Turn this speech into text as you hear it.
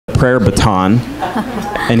prayer baton,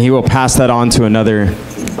 and he will pass that on to another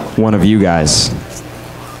one of you guys.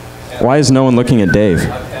 Why is no one looking at Dave?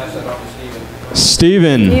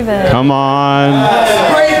 Steven, come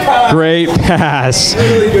on. Great pass.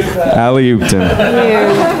 Alley-ooped him.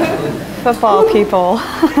 You football people.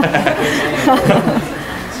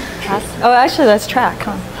 Oh, actually, that's track,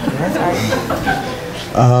 huh?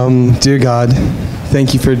 Sorry. Dear God,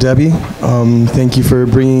 thank you for Debbie. Thank you for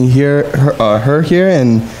bringing her here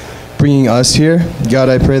and bringing us here. God,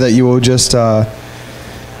 I pray that you will just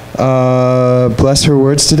bless her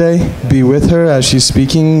words today. Be with her as she's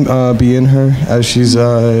speaking. Be in her as she's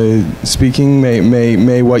speaking.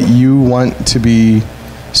 May what you want to be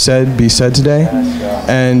said today,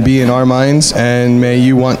 and be in our minds. And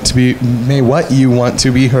may what you want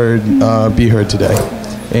to be heard today.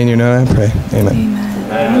 In your name, I pray. Amen. Amen.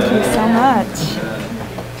 Thank you so much.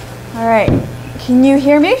 All right. Can you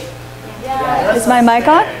hear me? Yes. Is my mic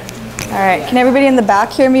on? All right. Can everybody in the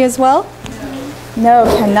back hear me as well? No,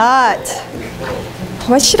 cannot.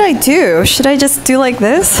 What should I do? Should I just do like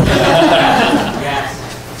this?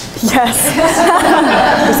 Yes.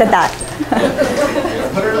 Who said that?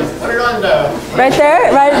 Put it on the... Right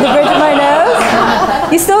there? Right at the bridge of my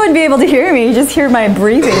nose? You still wouldn't be able to hear me. You just hear my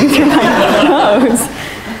breathing through my nose.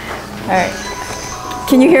 All right.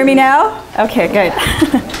 Can you hear me now? Okay, good.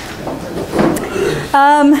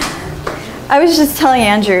 I was just telling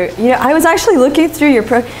Andrew, I was actually looking through your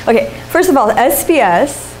okay, first of all,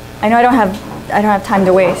 SBS, I know I don't have time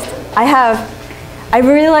to waste. I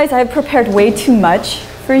realized I have prepared way too much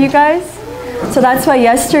for you guys. So that's why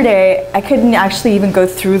yesterday I couldn't actually even go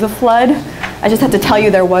through the flood. I just had to tell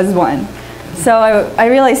you there was one. So I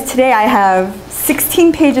realized today I have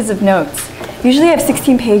 16 pages of notes. Usually I have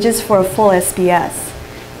 16 pages for a full SBS.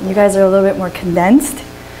 You guys are a little bit more condensed,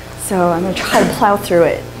 so I'm going to try to plow through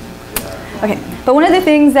it. Okay, but one of the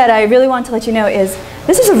things that I really want to let you know is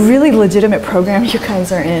this is a really legitimate program you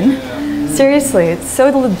guys are in. Seriously, it's so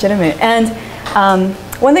legitimate. And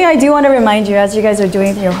one thing I do want to remind you as you guys are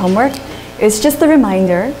doing your homework is just the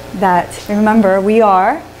reminder that, remember, we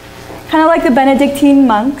are kind of like the Benedictine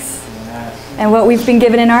monks, and what we've been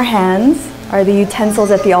given in our hands are the utensils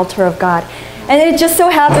at the altar of God. And it just so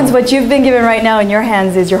happens what you've been given right now in your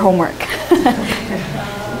hands is your homework.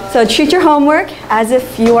 So treat your homework as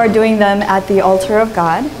if you are doing them at the altar of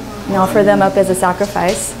God and offer them up as a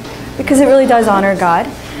sacrifice, because it really does honor God.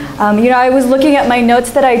 I was looking at my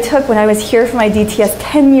notes that I took when I was here for my DTS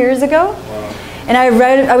 10 years ago, and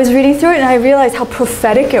I was reading through it and I realized how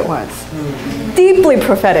prophetic it was. Deeply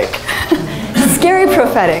prophetic. Scary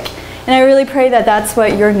prophetic. And I really pray that that's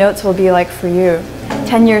what your notes will be like for you.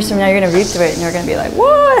 10 years from now, you're going to read through it and you're going to be like,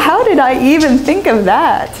 what? How did I even think of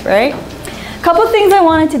that, right? A couple things I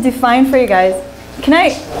wanted to define for you guys. Can I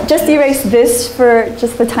just erase this for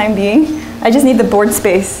just the time being? I just need the board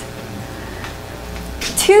space.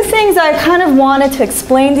 Two things I kind of wanted to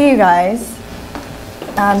explain to you guys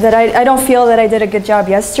that I don't feel that I did a good job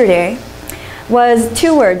yesterday was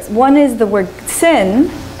two words. One is the word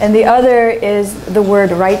sin, and the other is the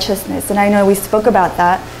word righteousness. And I know we spoke about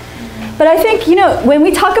that. But I think, when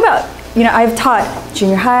we talk about, I've taught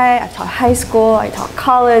junior high, I've taught high school, I taught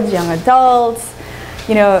college, young adults,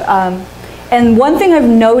 and one thing I've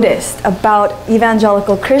noticed about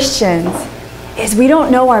evangelical Christians is we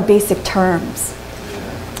don't know our basic terms.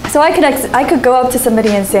 So I could go up to somebody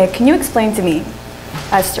and say, can you explain to me,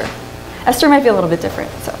 Esther? Esther might be a little bit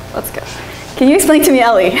different, so let's go. Can you explain to me,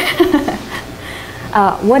 Ellie?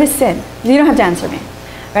 What is sin? You don't have to answer me,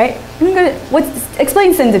 right?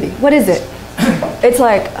 Explain sin to me. What is it? It's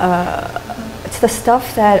like, it's the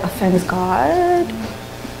stuff that offends God,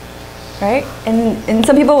 right? And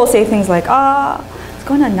some people will say things like, it's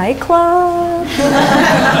going to a nightclub,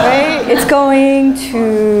 right? It's going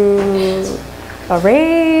to a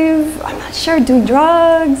rave, I'm not sure, doing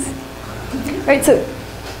drugs, right? So,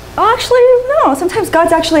 actually, no, sometimes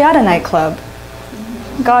God's actually at a nightclub.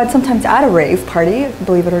 God's sometimes at a rave party,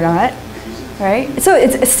 believe it or not. Right? So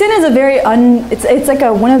sin is a very it's like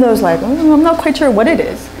one of those like, I'm not quite sure what it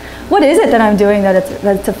is. What is it that I'm doing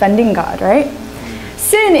that's offending God, right?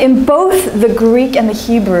 Sin in both the Greek and the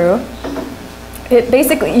Hebrew, it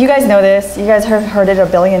basically, you guys know this, you guys have heard it a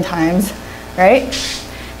billion times, right?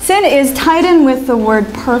 Sin is tied in with the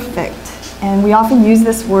word perfect, and we often use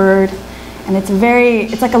this word, and it's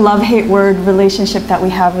like a love-hate word relationship that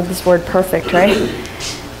we have with this word perfect, right?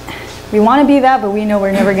 We want to be that, but we know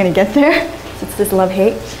we're never going to get there. It's this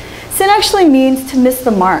love-hate. Sin actually means to miss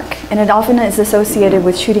the mark, and it often is associated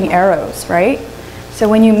with shooting arrows, right? So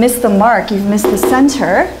when you miss the mark, you've missed the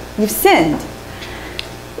center, you've sinned.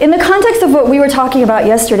 In the context of what we were talking about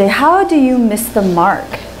yesterday, how do you miss the mark?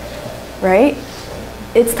 right?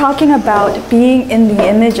 It's talking about being in the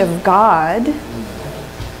image of God.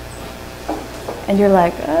 And you're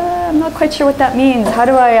like, I'm not quite sure what that means. How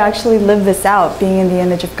do I actually live this out, being in the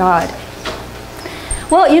image of God?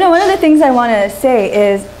 Well, you know, one of the things I want to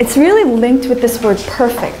say is it's really linked with this word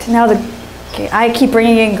perfect. Now, okay, I keep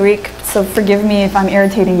bringing in Greek, so forgive me if I'm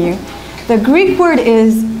irritating you. The Greek word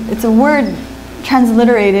it's a word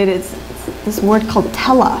transliterated, it's this word called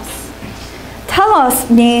telos. Telos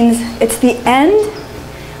means it's the end,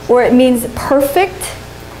 or it means perfect.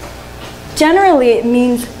 Generally, it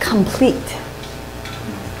means complete.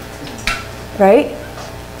 Right?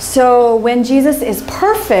 So when Jesus is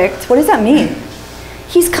perfect, what does that mean?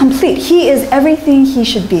 He's complete. He is everything he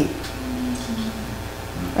should be.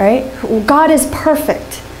 Right? God is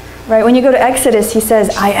perfect. Right? When you go to Exodus, he says,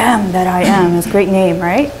 I am that I am. His great name,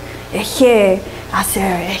 right? Ehyeh, Aser,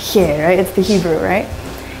 Ehyeh, right? It's the Hebrew, right?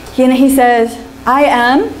 He says, I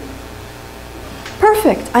am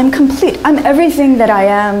perfect. I'm complete. I'm everything that I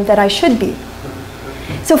am, that I should be.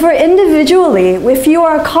 So for individually, if you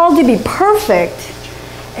are called to be perfect,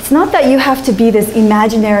 it's not that you have to be this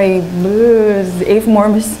imaginary,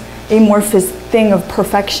 amorphous thing of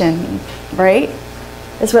perfection, right?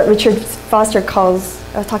 That's what Richard Foster calls,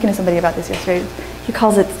 I was talking to somebody about this yesterday, he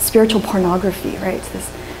calls it spiritual pornography, right? It's this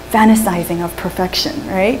fantasizing of perfection,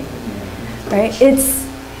 right? Right? It's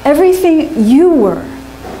everything you were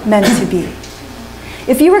meant to be.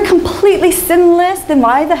 If you were completely sinless, then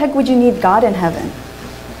why the heck would you need God in heaven?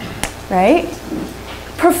 Right?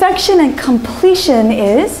 Perfection and completion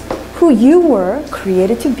is who you were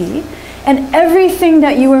created to be, and everything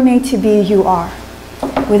that you were made to be, you are.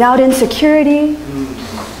 Without insecurity,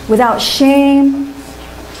 without shame,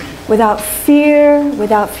 without fear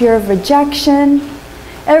of rejection.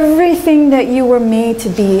 Everything that you were made to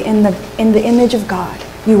be in the image of God,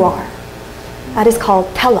 you are. That is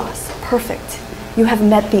called telos, perfect. You have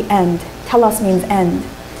met the end. Telos means end.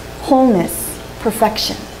 Wholeness,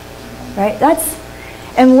 perfection. Right?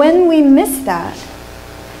 And when we miss that,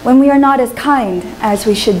 when we are not as kind as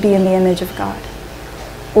we should be in the image of God,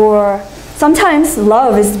 or sometimes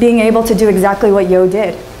love is being able to do exactly what Yo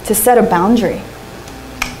did, to set a boundary.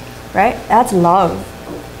 Right? That's love.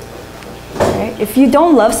 Right? If you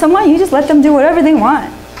don't love someone, you just let them do whatever they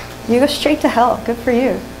want. You go straight to hell. Good for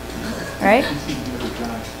you. Right?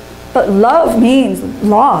 But love means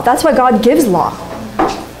law. That's why God gives law.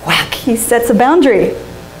 Whack, he sets a boundary.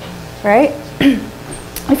 Right?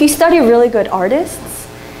 If you study really good artists,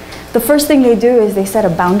 the first thing they do is they set a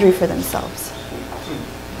boundary for themselves.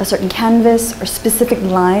 A certain canvas or specific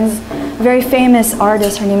lines. A very famous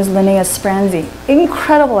artist, her name is Linnea Spranzi.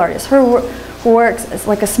 Incredible artist. Her works, is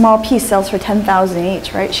like a small piece, sells for $10,000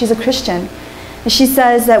 each, right? She's a Christian. And she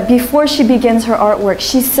says that before she begins her artwork,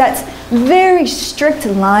 she sets very strict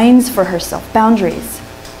lines for herself, boundaries.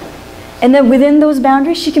 And then within those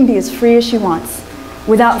boundaries, she can be as free as she wants,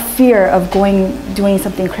 without fear of doing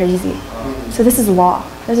something crazy. So this is law.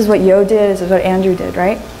 This is what Yo did, this is what Andrew did,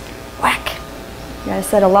 right? Whack. You gotta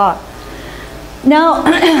set a law. Now,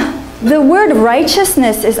 the word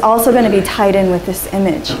righteousness is also going to be tied in with this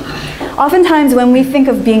image. Oftentimes when we think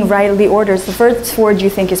of being rightly ordered, the first word you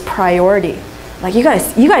think is priority. Like you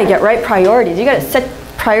gotta get right priorities. You gotta set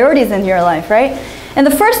priorities in your life, right? And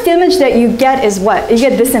the first image that you get is what? You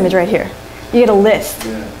get this image right here. You get a list,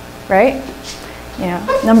 right? Yeah.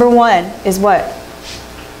 Number one is what?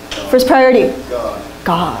 First priority?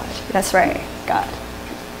 God. That's right, God.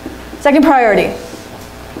 Second priority?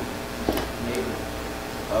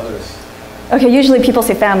 Others. Okay, usually people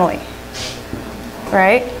say family,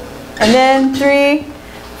 right? And then 3,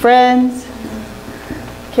 friends.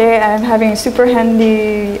 Okay, I'm having super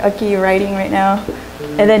handy Aki writing right now.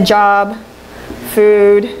 And then job,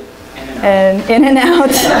 food, and in and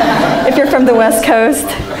out, if you're from the West Coast.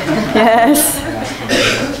 Yes.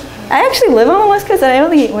 I actually live on the West Coast, and I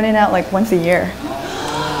only eat in and out like once a year.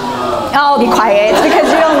 I'll be quiet, it's because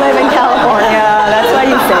you don't live in California. That's why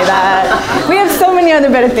you say that. We have so many other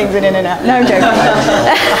better things in and out. No, I'm joking.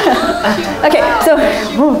 Okay, so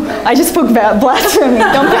I just spoke about blasphemy.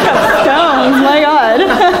 Don't pick up stones, my God.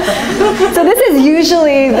 So this is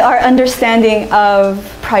usually our understanding of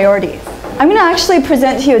priorities. I'm going to actually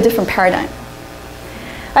present to you a different paradigm.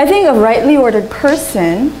 I think a rightly ordered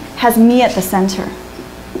person has me at the center.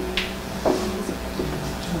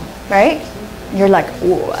 Right? You're like,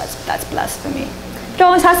 oh, that's blasphemy. It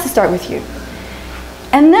always has to start with you.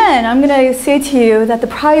 And then I'm going to say to you that the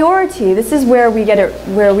priority, this is where we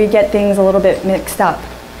get things a little bit mixed up,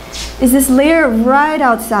 is this layer right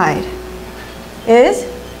outside, is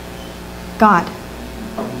God.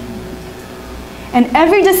 And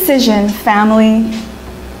every decision, family,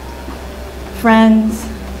 friends,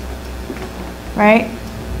 right?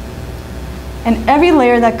 And every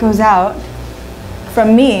layer that goes out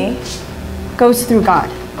from me goes through God.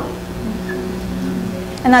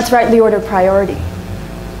 And that's rightly ordered priority.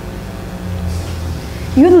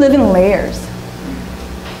 You live in layers.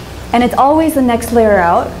 And it's always the next layer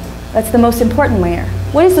out that's the most important layer.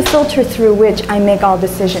 What is the filter through which I make all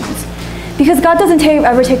decisions? Because God doesn't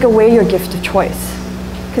ever take away your gift of choice.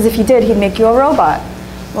 Because if he did, he'd make you a robot.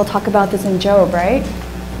 We'll talk about this in Job, right?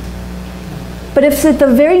 But if it's the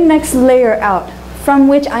very next layer out, from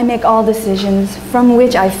which I make all decisions, from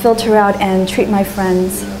which I filter out and treat my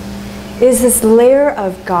friends, is this layer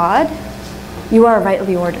of God, you are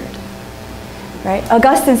rightly ordered. Right?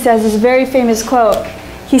 Augustine says this very famous quote.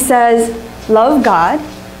 He says, love God,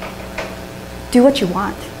 do what you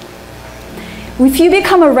want. If you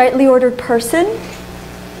become a rightly ordered person,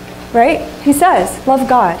 right? He says, love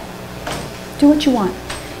God, do what you want.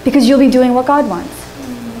 Because you'll be doing what God wants,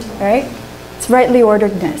 right? It's rightly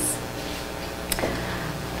orderedness.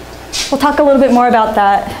 We'll talk a little bit more about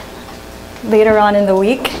that later on in the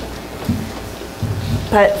week.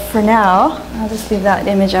 But for now, I'll just leave that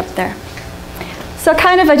image up there. So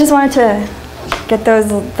I just wanted to get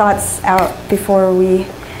those thoughts out before we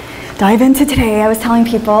dive into today. I was telling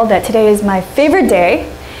people that today is my favorite day.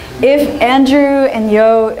 If Andrew and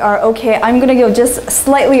Yo are okay, I'm going to go just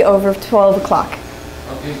slightly over 12 o'clock.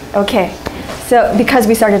 Okay. So, because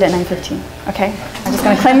we started at 9:15. Okay? I'm just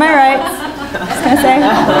going to claim my rights. Just going to say.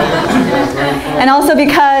 And also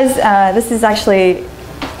because this is actually,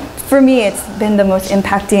 for me, it's been the most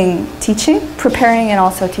impacting teaching, preparing and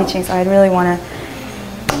also teaching. So I really want to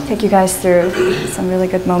take you guys through some really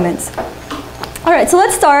good moments. All right, so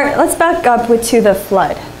let's back up to the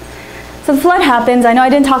flood. So the flood happens. I know I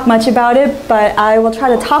didn't talk much about it, but I will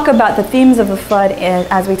try to talk about the themes of the flood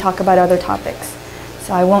as we talk about other topics.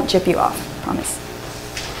 So I won't chip you off, promise.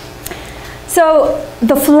 So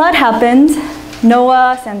the flood happened.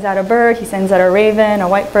 Noah sends out a bird. He sends out a raven, a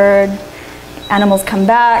white bird. Animals come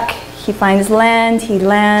back. He finds land. He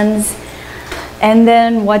lands. And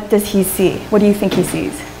then what does he see? What do you think he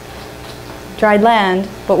sees? Dried land.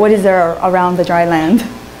 But what is there around the dry land?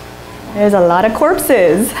 There's a lot of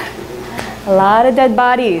corpses. A lot of dead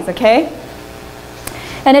bodies, okay?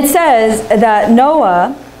 And it says that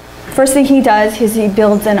Noah, first thing he does is he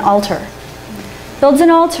builds an altar. Builds an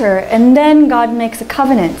altar, and then God makes a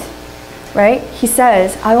covenant, right? He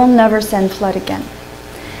says, I will never send flood again.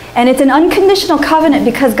 And it's an unconditional covenant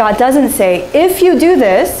because God doesn't say, if you do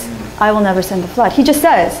this, I will never send a flood. He just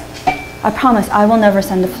says, I promise I will never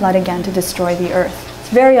send a flood again to destroy the earth. It's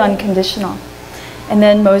very unconditional. And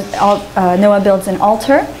then Noah builds an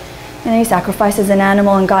altar, and he sacrifices an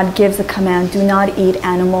animal, and God gives a command, do not eat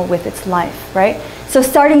animal with its life, right? So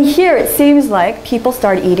starting here, it seems like people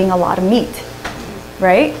start eating a lot of meat,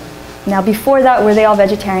 right? Now before that, were they all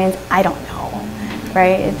vegetarians? I don't know,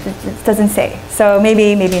 right? It doesn't say. So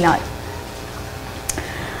maybe not.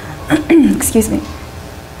 Excuse me.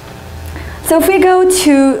 So if we go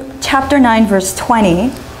to chapter 9, verse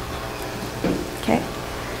 20, okay,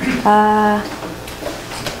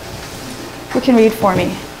 who can read for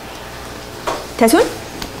me? Taesun?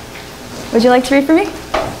 Would you like to read for me?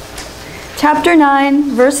 Chapter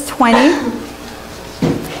 9, verse 20.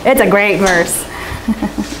 It's a great verse.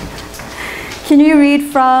 Can you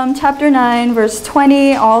read from chapter 9, verse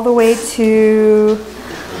 20, all the way to,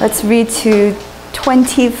 let's read to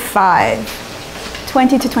 25.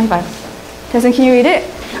 20 to 25. Taesun, can you read it?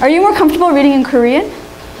 Are you more comfortable reading in Korean?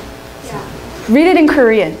 Yeah. Read it in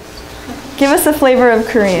Korean. Give us a flavor of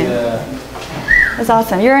Korean. Yeah. That's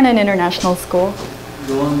awesome. You're in an international school.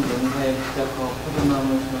 노원 농사에 시작하고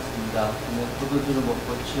포도나무를 심었습니다. 근데 포도주를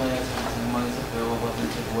먹고 취하여 장막에서 벌거벗은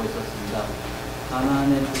채 누워 있었습니다.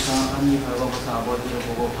 가나안의 조상 한이 벌거벗은 아버지를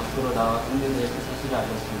보고 밖으로 나와 형제들에게 사실을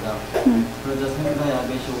알렸습니다. 그러자 생사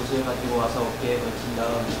야벳이 옷을 가지고 와서 어깨에 걸친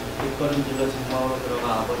다음 뒷걸음질러 장막으로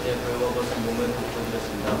들어가 아버지의 벌거벗은 몸을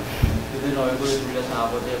덮어드렸습니다. 그들은 얼굴을 돌려서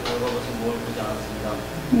아버지의 벌거벗은 몸을 보지 않았습니다.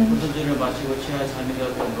 포도주를 마시고 취하여 잠이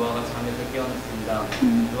들었던 노아가 잠에서 깨어났습니다.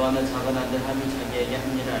 노아는 작은 아들 함이 자기에게 한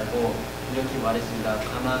일을 알고 이렇게 말했습니다.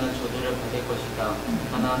 가나안은 저주를 받을 것이다.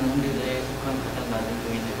 가나안은 형제들에게 속한 가장 낮은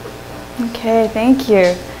종이 될 것이다. Okay, thank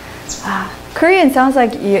you. Korean sounds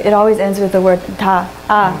like it always ends with the word da,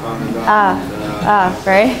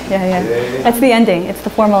 right? Yeah. That's the ending. It's the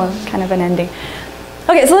formal kind of an ending.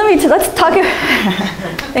 Okay, so let's talk.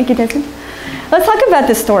 Thank you, Taesun. Let's talk about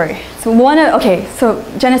this story. So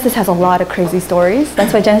Genesis has a lot of crazy stories.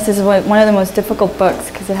 That's why Genesis is one of the most difficult books,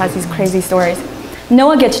 because it has these crazy stories.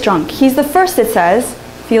 Noah gets drunk. He's the first, it says,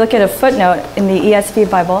 if you look at a footnote in the ESV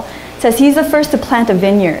Bible, it says he's the first to plant a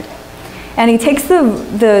vineyard. and he takes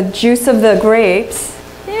the juice of the grapes.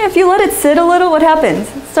 If you let it sit a little, what happens?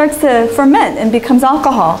 It starts to ferment and becomes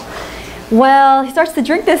alcohol. Well, he starts to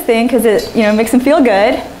drink this thing because it makes him feel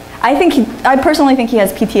good. I personally think he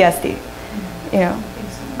has PTSD.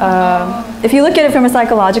 If you look at it from a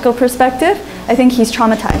psychological perspective, I think he's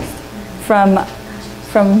traumatized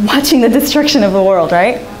from watching the destruction of the world,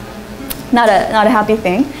 right? Not a happy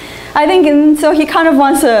thing. I think, and so he kind of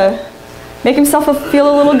wants to make himself feel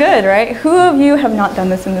a little good, right? Who of you have not done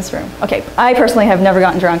this in this room? Okay, I personally have never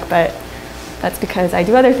gotten drunk, but that's because I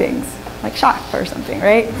do other things, like shop or something,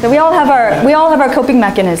 right? So we all have our coping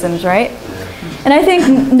mechanisms, right? And I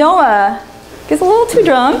think Noah gets a little too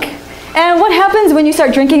drunk. And what happens when you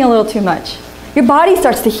start drinking a little too much? Your body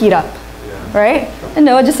starts to heat up, right? And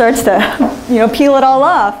Noah just starts to, peel it all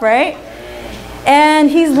off, right? And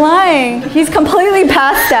he's lying. He's completely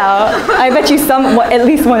passed out. I bet you at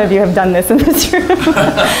least one of you have done this in this room.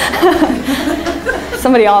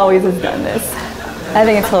 Somebody always has done this. I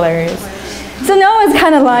think it's hilarious. So Noah's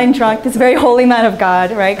kind of lying drunk, this very holy man of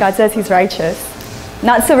God, right? God says he's righteous.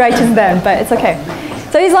 Not so righteous then, but it's okay.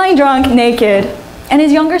 So he's lying drunk, naked, and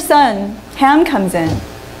his younger son, Ham, comes in.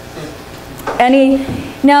 And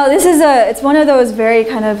it's one of those very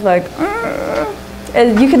kind of like,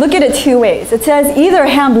 you could look at it two ways. It says either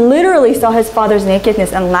Ham literally saw his father's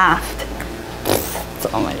nakedness and laughed. So,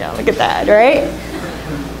 oh my God, look at that, right?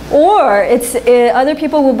 Or other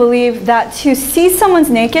people will believe that to see someone's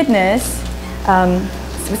nakedness,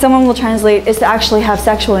 someone will translate, is to actually have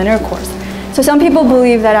sexual intercourse. So some people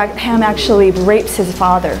believe that Ham actually rapes his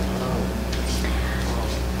father.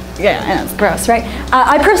 Yeah, I know, it's gross, right?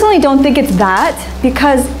 I personally don't think it's that,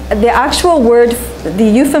 because the actual word,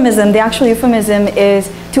 the actual euphemism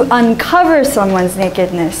is to uncover someone's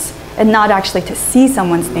nakedness and not actually to see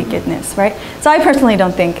someone's nakedness, right? So I personally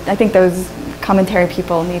don't think, I think those commentary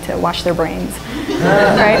people need to wash their brains,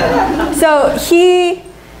 right? So he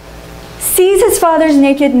sees his father's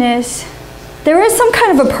nakedness. There is some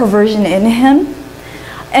kind of a perversion in him.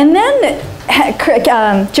 And then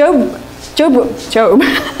Job.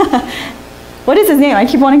 What is his name? I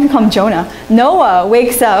keep wanting to call him Jonah. Noah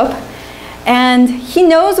wakes up and he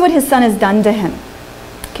knows what his son has done to him.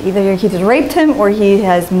 Either he's raped him or he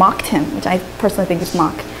has mocked him, which I personally think is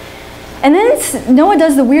mock. And then Noah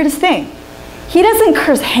does the weirdest thing. He doesn't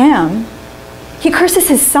curse Ham, he curses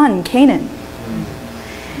his son, Canaan.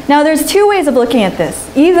 Now there's two ways of looking at this.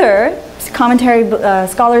 Either commentary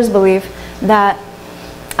scholars believe that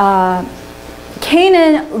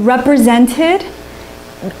Canaan represented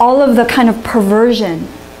all of the kind of perversion.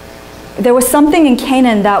 There was something in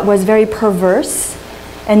Canaan that was very perverse,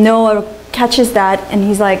 and Noah catches that and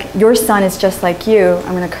he's like, your son is just like you,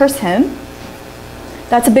 I'm going to curse him.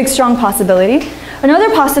 That's a big, strong possibility. Another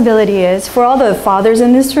possibility is, for all the fathers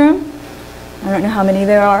in this room, I don't know how many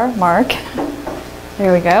there are, Mark,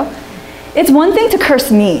 there we go. It's one thing to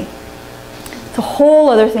curse me. It's a whole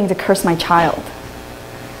other thing to curse my child.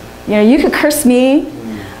 You could curse me,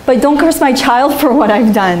 but don't curse my child for what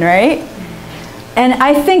I've done, right? And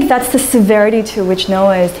I think that's the severity to which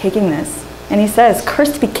Noah is taking this. And he says,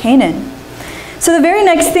 cursed be Canaan. So the very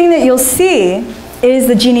next thing that you'll see is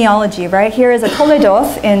the genealogy, right? Here is a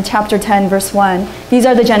Toledoth in chapter 10, verse 1. These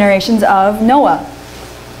are the generations of Noah.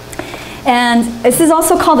 And this is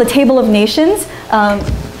also called the Table of Nations.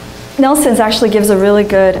 Nelson's actually gives a really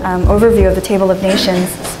good overview of the Table of Nations,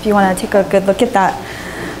 if you want to take a good look at that.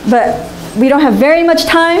 But we don't have very much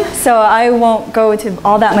time, so I won't go into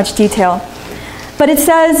all that much detail. But it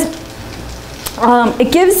says,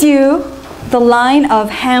 it gives you the line of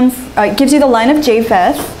it gives you the line of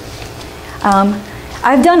Japheth.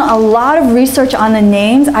 I've done a lot of research on the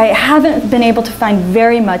names. I haven't been able to find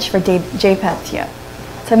very much for Japheth yet.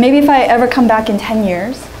 So maybe if I ever come back in 10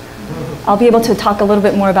 years, I'll be able to talk a little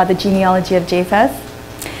bit more about the genealogy of Japheth.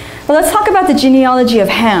 But let's talk about the genealogy of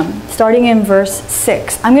Ham, starting in verse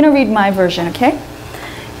 6. I'm going to read my version, okay?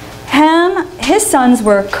 Ham, his sons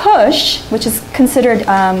were Cush, which is considered,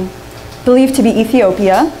 believed to be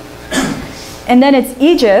Ethiopia. And then it's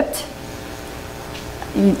Egypt,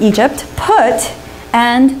 Put,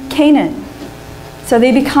 and Canaan. So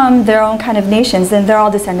they become their own kind of nations, and they're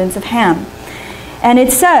all descendants of Ham. And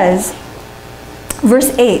it says,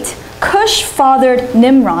 verse 8, Cush fathered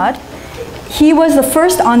Nimrod. He was the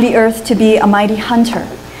first on the earth to be a mighty hunter.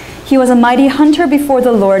 He was a mighty hunter before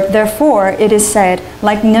the Lord. Therefore, it is said,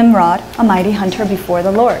 like Nimrod, a mighty hunter before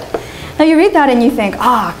the Lord. Now you read that and you think,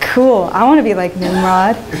 cool, I want to be like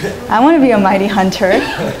Nimrod. I want to be a mighty hunter.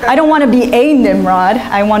 I don't want to be a Nimrod.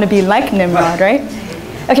 I want to be like Nimrod, right?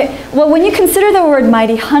 Okay, well, when you consider the word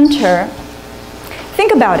mighty hunter,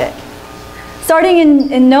 think about it. Starting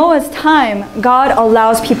in Noah's time, God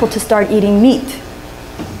allows people to start eating meat.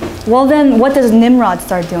 Well then, what does Nimrod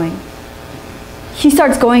start doing? He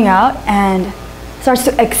starts going out and starts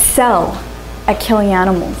to excel at killing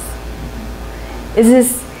animals.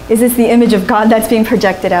 Is this the image of God that's being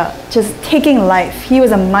projected out? Just taking life. He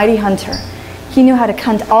was a mighty hunter. He knew how to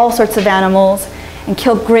hunt all sorts of animals and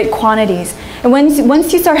kill great quantities. And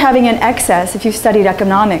once you start having an excess, if you've studied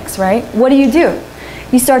economics, right, what do?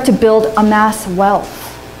 You start to amass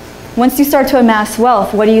wealth. Once you start to amass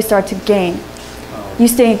wealth, what do you start to gain? You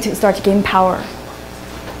start to gain power.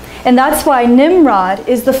 And that's why Nimrod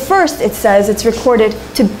is the first, it says, it's recorded,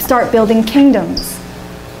 to start building kingdoms.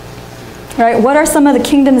 Right? What are some of the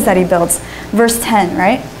kingdoms that he builds? Verse 10,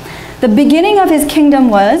 right? The beginning of his kingdom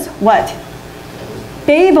was what?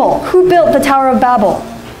 Babel. Who built the Tower of Babel?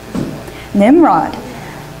 Nimrod.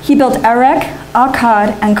 He built Erech,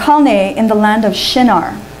 Akkad, and Calneh in the land of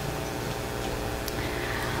Shinar.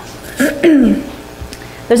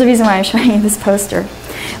 There's a reason why I'm showing you this poster.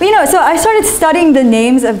 But, so I started studying the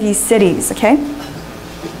names of these cities, okay?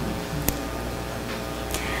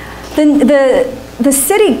 The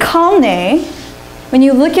city Calneh, when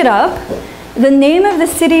you look it up, the name of the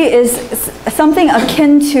city is something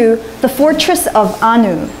akin to the fortress of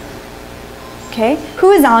Anu. Okay?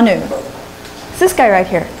 Who is Anu? It's this guy right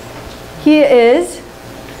here. He is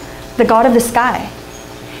the god of the sky.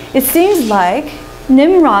 It seems like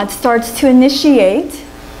Nimrod starts to initiate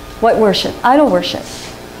what worship? Idol worship.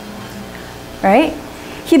 Right?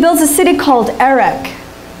 He builds a city called Erech.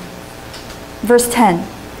 Verse 10.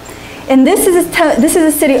 And this is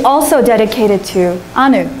a city also dedicated to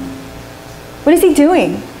Anu. What is he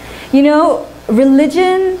doing?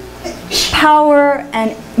 Religion, power,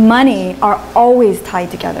 and money are always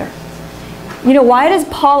tied together. Why does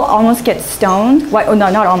Paul almost get stoned? No,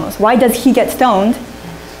 not almost. Why does he get stoned?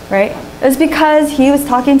 Right? It's because he was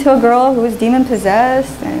talking to a girl who was demon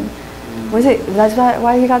possessed, and that's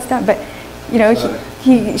why he got stoned. But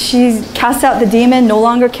she cast out the demon, no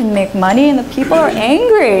longer can make money, and the people are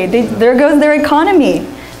angry. There goes their economy.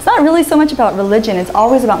 It's not really so much about religion, it's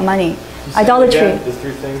always about money. Idolatry. Again, the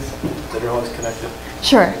three things that are always connected.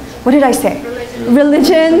 Sure. What did I say?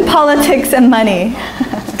 Religion, politics, and money.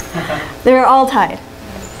 They're all tied.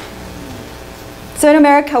 So in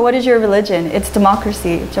America, what is your religion? It's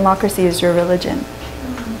democracy. Democracy is your religion.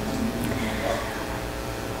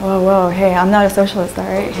 Whoa, hey, I'm not a socialist, all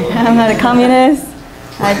right? I'm not a communist.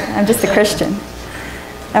 I'm just a Christian.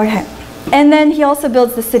 Okay. And then he also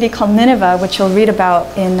builds the city called Nineveh, which you'll read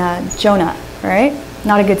about in Jonah, right?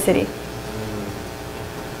 Not a good city.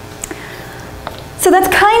 So that's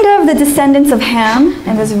kind of the descendants of Ham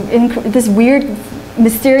and this weird,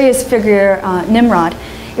 mysterious figure, Nimrod.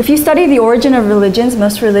 If you study the origin of religions,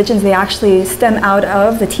 most religions, they actually stem out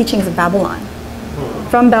of the teachings of Babylon.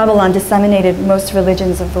 From Babylon disseminated most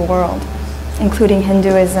religions of the world, including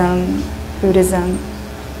Hinduism, Buddhism.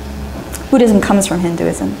 Buddhism comes from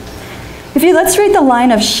Hinduism. Let's read the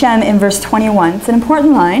line of Shem in verse 21. It's an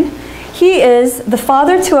important line. He is the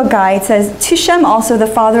father to a guy. It says, to Shem also the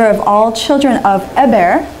father of all children of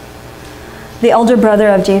Eber, the elder brother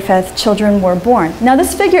of Japheth, children were born. Now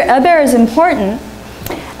this figure, Eber, is important.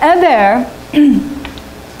 Eber,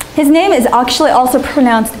 his name is actually also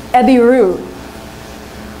pronounced Ebiru.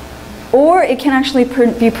 Or it can actually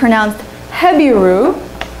be pronounced Hebiru,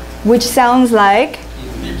 which sounds like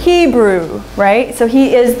Hebrew, right? So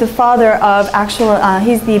he is the father of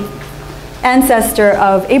he's the ancestor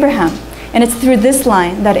of Abraham. And it's through this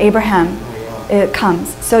line that Abraham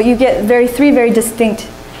comes. So you get three very distinct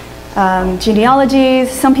genealogies.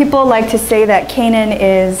 Some people like to say that Canaan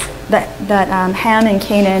is, Ham and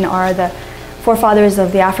Canaan are the forefathers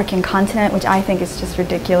of the African continent, which I think is just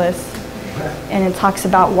ridiculous. And it talks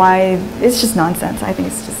about why, it's just nonsense. I think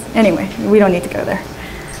it's just, anyway, we don't need to go there.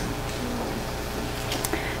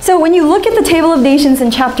 So when you look at the Table of Nations in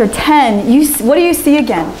chapter 10, what do you see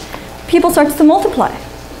again? People start to multiply.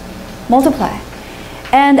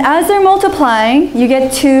 And as they're multiplying, you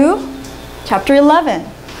get to chapter 11.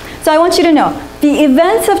 So I want you to know, the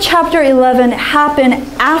events of chapter 11 happen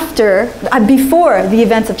before the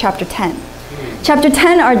events of chapter 10. Chapter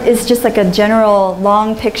 10 is just like a general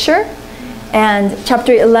long picture, and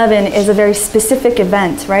chapter 11 is a very specific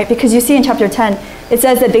event, right? Because you see in chapter 10, it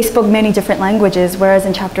says that they spoke many different languages, whereas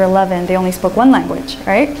in chapter 11, they only spoke one language,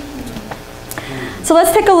 right? So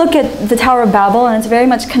let's take a look at the Tower of Babel, and it's very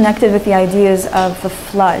much connected with the ideas of the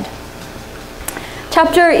flood.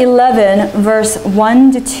 Chapter 11, verse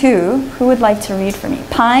 1 to 2. Who would like to read for me?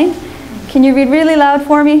 Pine, can you read really loud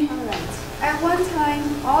for me? All right. At one time,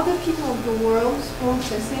 all the people of the world spoke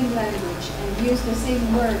the same language and used the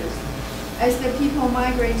same words. As the people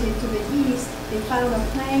migrated to the east, they found a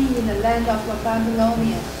plain in the land of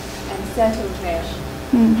Babylonia and settled there.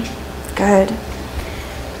 Good.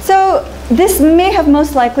 So this may have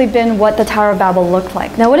most likely been what the Tower of Babel looked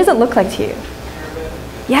like. Now, what does it look like to you?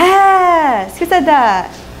 Yes! Who said that?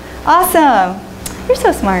 Awesome. You're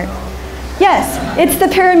so smart. Yes, it's the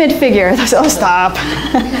pyramid figure. Oh, stop.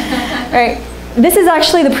 Right. This is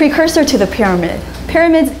actually the precursor to the pyramid.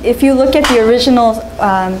 Pyramids, if you look at the original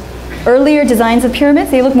earlier designs of pyramids,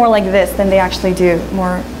 they look more like this than they actually do,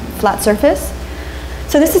 more flat surface.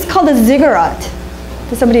 So this is called a ziggurat.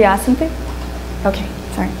 Did somebody ask something? Okay,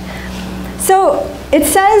 sorry. So it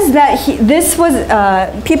says that this was,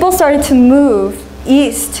 people started to move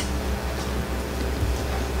east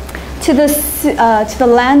to the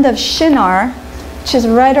land of Shinar, which is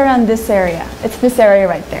right around this area. It's this area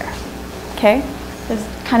right there, okay? This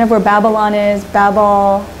is kind of where Babylon is,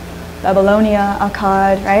 Babylonia,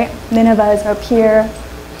 Akkad, right? Nineveh is up here.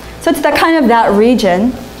 So it's that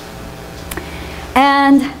region.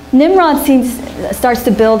 And Nimrod starts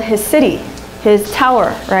to build his city, his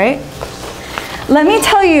tower, right? Let me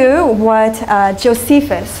tell you what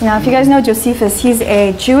Josephus, now if you guys know Josephus, he's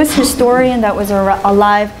a Jewish historian that was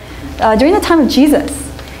alive during the time of Jesus.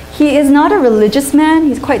 He is not a religious man,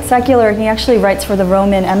 he's quite secular, and he actually writes for the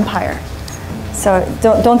Roman Empire. So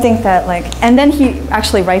don't think that and then he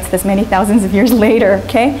actually writes this many thousands of years later,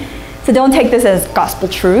 okay? So don't take this as gospel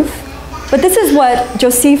truth. But this is what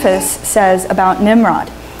Josephus says about Nimrod.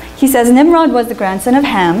 He says, Nimrod was the grandson of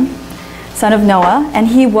Ham, son of Noah, and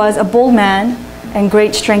he was a bold man and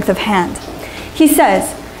great strength of hand. He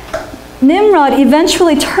says, Nimrod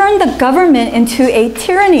eventually turned the government into a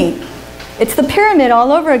tyranny. It's the pyramid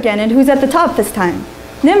all over again, and who's at the top this time?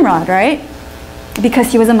 Nimrod, right?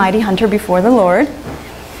 Because he was a mighty hunter before the Lord.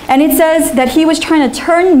 And it says that he was trying to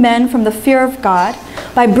turn men from the fear of God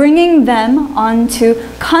by bringing them onto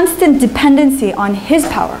constant dependency on his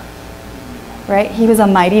power. Right? He was a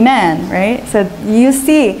mighty man, right? So you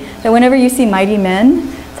see that whenever you see mighty men,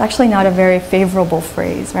 it's actually not a very favorable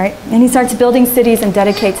phrase, right? And he starts building cities and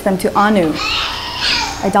dedicates them to Anu,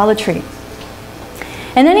 idolatry.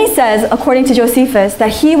 And then he says, according to Josephus,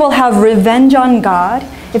 that he will have revenge on God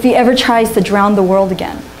if he ever tries to drown the world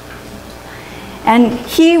again. And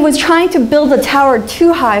he was trying to build a tower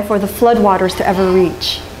too high for the floodwaters to ever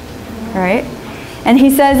reach, right? And he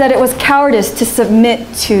says that it was cowardice to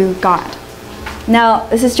submit to God. Now,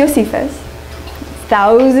 this is Josephus,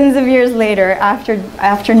 thousands of years later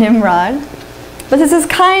after Nimrod. But this is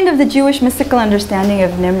kind of the Jewish mystical understanding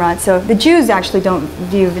of Nimrod. So the Jews actually don't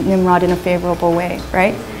view Nimrod in a favorable way,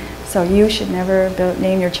 right? So you should never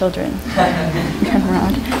name your children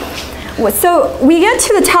Nimrod. So we get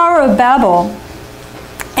to the Tower of Babel.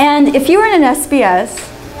 And if you were in an SBS,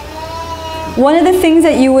 one of the things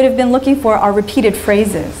that you would have been looking for are repeated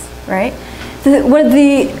phrases, right?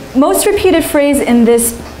 The most repeated phrase in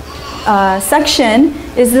this section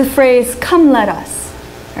is the phrase, come let us,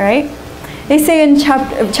 right? They say in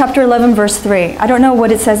chapter 11, verse 3. I don't know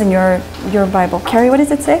what it says in your Bible. Carrie, what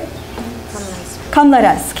does it say? Come let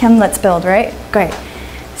us. Come let's build, right? Great.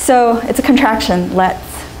 So it's a contraction, let's.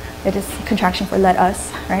 It is a contraction for let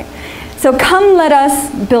us, right? So come let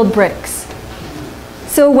us build bricks.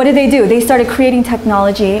 So what did they do? They started creating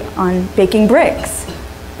technology on baking bricks.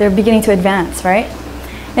 They're beginning to advance, right?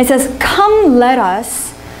 And it says, come let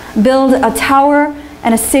us build a tower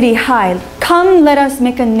and a city high. Come let us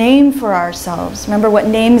make a name for ourselves. Remember what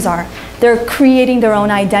names are. They're creating their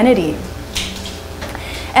own identity.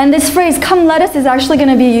 And this phrase, come let us, is actually going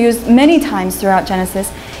to be used many times throughout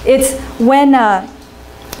Genesis. It's when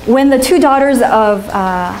the two daughters of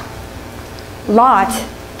Lot,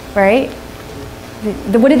 right?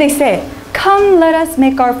 What did they say? Come let us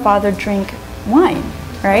make our father drink wine,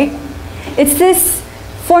 right? It's this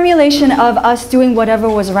formulation of us doing whatever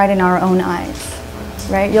was right in our own eyes,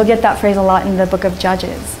 right? You'll get that phrase a lot in the book of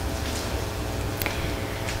Judges.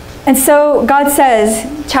 And so God says,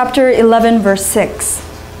 chapter 11, verse 6.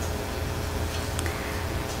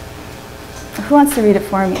 Who wants to read it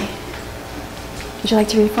for me? Would you like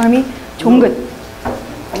to read it for me? 종긋.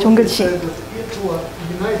 종긋 씨.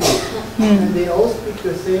 And they all speak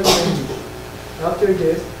the same language. After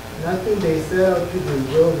this, nothing they set out to do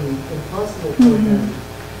will be impossible for them.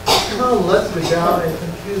 Come, let's rebel and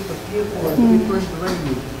confuse the people in different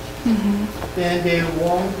languages. Then they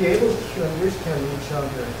won't be able to understand each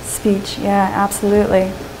other. Speech, yeah,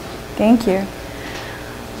 absolutely. Thank you.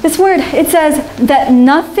 This word, it says that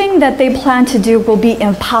nothing that they plan to do will be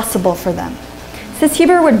impossible for them. It's this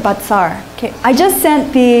Hebrew word batzar. Okay, I just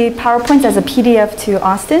sent the PowerPoints as a PDF to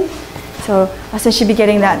Austin. So Austin should be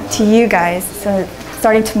getting that to you guys. So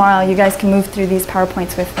starting tomorrow, you guys can move through these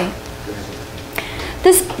PowerPoints with me.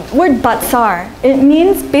 This word batsar, it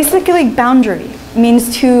means basically boundary. It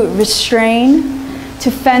means to restrain, to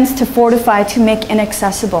fence, to fortify, to make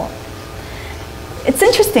inaccessible. It's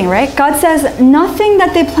interesting, right? God says nothing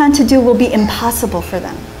that they plan to do will be impossible for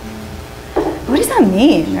them. What does that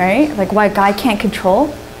mean, right? Like why God can't control?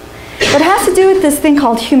 But it has to do with this thing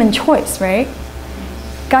called human choice, right?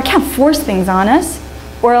 God can't force things on us,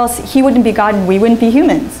 or else he wouldn't be God and we wouldn't be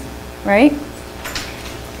humans, right?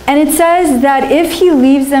 And it says that if he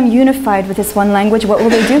leaves them unified with this one language, what will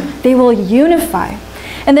they do? They will unify.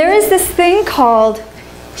 And there is this thing called,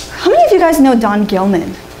 how many of you guys know Don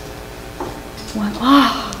Gilman?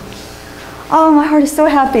 Oh, my heart is so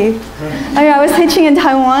happy. I was teaching in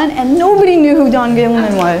Taiwan and nobody knew who Don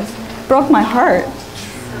Gilman was. Broke my heart.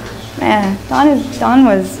 Man, Don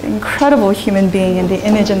was an incredible human being in the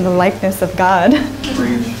image and the likeness of God.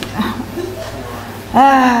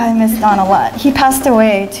 I miss Don a lot. He passed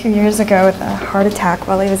away 2 years ago with a heart attack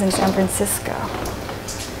while he was in San Francisco.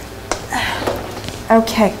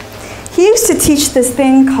 Okay. He used to teach this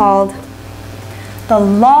thing called the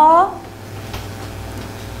law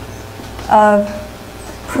of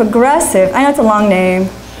progressive, I know it's a long name,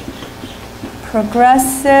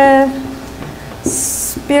 progressive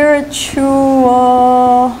spiritual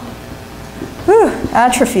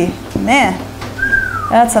atrophy. Man,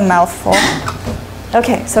 that's a mouthful.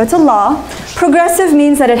 Okay, so it's a law. Progressive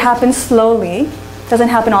means that it happens slowly, doesn't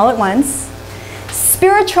happen all at once.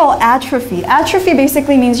 Spiritual atrophy. Atrophy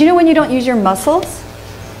basically means, you know when you don't use your muscles?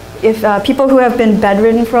 If people who have been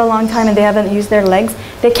bedridden for a long time and they haven't used their legs,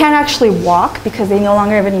 they can't actually walk because they no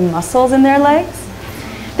longer have any muscles in their legs.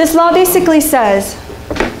 This law basically says,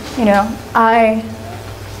 you know, I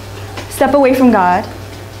step away from God,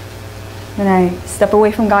 then I step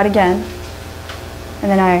away from God again,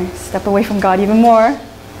 and then I step away from God even more.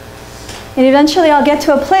 And eventually I'll get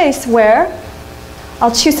to a place where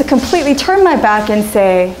I'll choose to completely turn my back and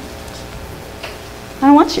say, I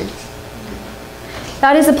don't want you.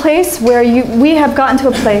 That is a place where we have gotten to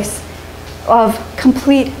a place of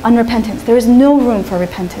complete unrepentance. There is no room for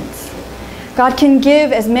repentance. God can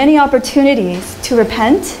give as many opportunities to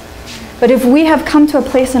repent, but if we have come to a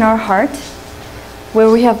place in our heart where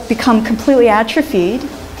we have become completely atrophied,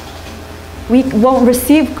 we won't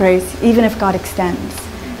receive grace even if God extends.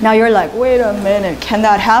 Now you're like, wait a minute, can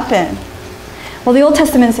that happen? Well, the Old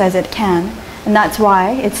Testament says it can, and that's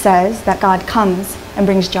why it says that God comes and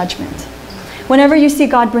brings judgment. Whenever you see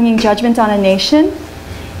God bringing judgment on a nation,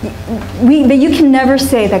 you can never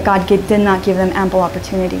say that God did not give them ample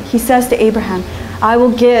opportunity. He says to Abraham, I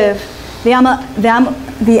will give the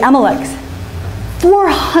Amaleks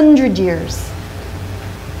 400 years.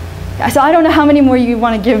 So I don't know how many more you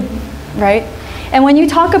want to give, right? And when you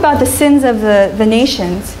talk about the sins of the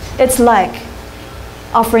nations, it's like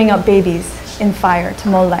offering up babies in fire to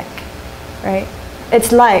Molech, right?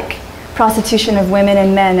 It's like prostitution of women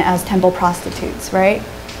and men as temple prostitutes, right?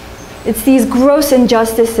 It's these gross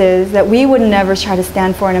injustices that we would never try to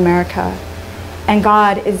stand for in America. And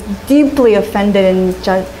God is deeply offended and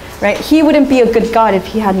right? He wouldn't be a good God if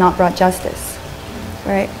he had not brought justice,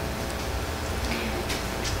 right?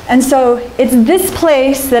 And so it's this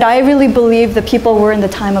place that I really believe the people were in the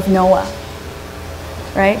time of Noah,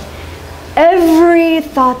 right? Every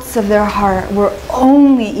thoughts of their heart were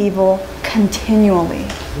only evil continually.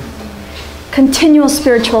 Continual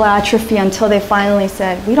spiritual atrophy until they finally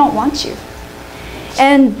said, we don't want you.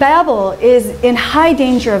 And Babel is in high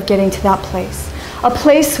danger of getting to that place. A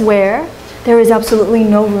place where there is absolutely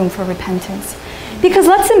no room for repentance. Because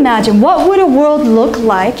let's imagine, what would a world look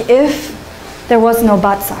like if there was no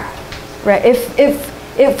Batsar, right? If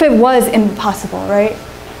it was impossible, right?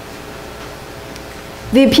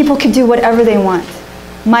 The people could do whatever they want.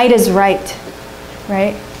 Might is right,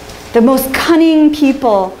 right? The most cunning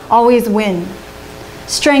people always win.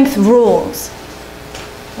 Strength rules,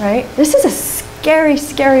 right? This is a scary,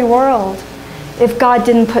 scary world if God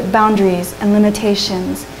didn't put boundaries and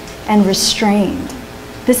limitations and restrained.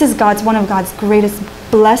 This is one of God's greatest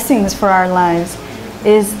blessings for our lives,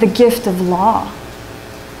 is the gift of law,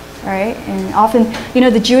 right? And often, you know,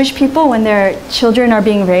 the Jewish people, when their children are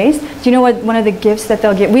being raised, do you know what one of the gifts that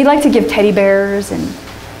they'll get? We like to give teddy bears and,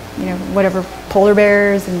 you know, whatever, polar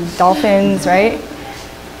bears and dolphins, right?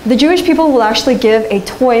 The Jewish people will actually give a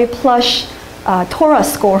toy plush Torah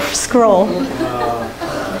scroll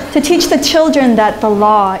to teach the children that the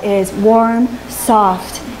law is warm,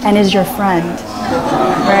 soft, and is your friend,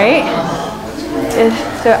 right?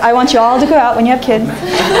 So I want you all to go out when you have kids,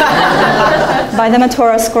 buy them a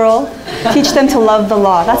Torah scroll, teach them to love the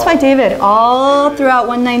law. That's why David, all throughout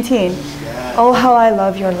 119, Oh, how I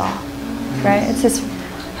love your law. Right? It's just,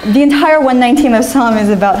 the entire 119th Psalm is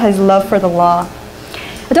about his love for the law.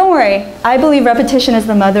 But don't worry, I believe repetition is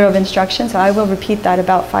the mother of instruction, so I will repeat that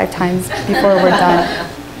about 5 times before we're done.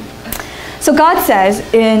 So God says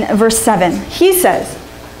in verse 7, he says,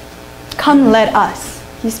 come let us.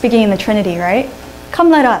 He's speaking in the Trinity, right? Come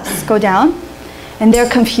let us go down. And they're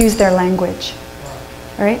confused their language.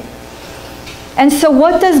 Right? And so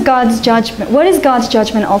what is God's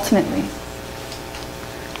judgment ultimately?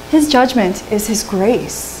 His judgment is his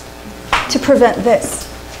grace to prevent this.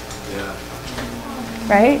 Yeah.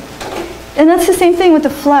 Right? And that's the same thing with the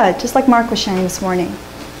flood, just like Mark was sharing this morning.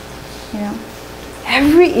 You know?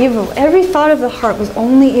 Every evil, every thought of the heart was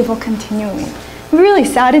only evil continually. It really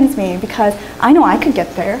saddens me because I know I could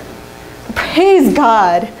get there. But praise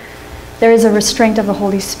God, there is a restraint of the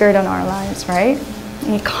Holy Spirit on our lives, right?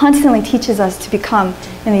 And he constantly teaches us to become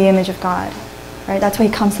in the image of God, right? That's why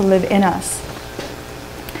he comes to live in us.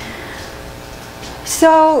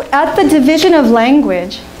 So at the division of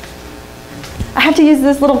language, I have to use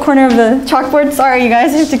this little corner of the chalkboard. Sorry, you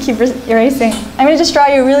guys, I have to keep erasing. I'm going to just draw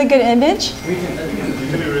you a really good image.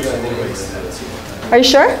 Are you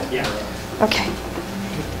sure? Yeah. Okay.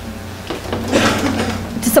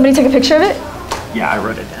 Did somebody take a picture of it? Yeah, I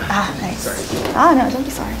wrote it down. Ah, nice. Sorry. Ah, no, don't be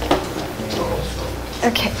sorry.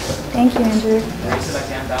 Okay. Thank you, Andrew.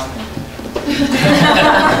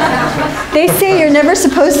 They say you're never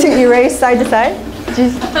supposed to erase side to side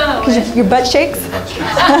because your butt shakes.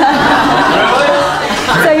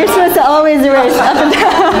 So you're supposed to always erase up and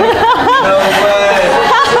down. No way.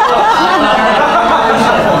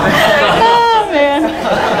 Oh, man.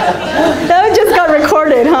 That one just got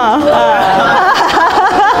recorded, huh?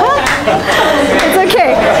 It's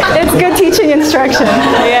okay. It's good teaching instruction.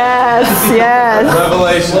 Yes, yes.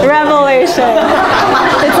 Revelation. Revelation.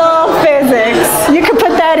 It's all physics. You can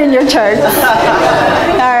put that in your charts.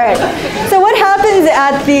 All right. So what happens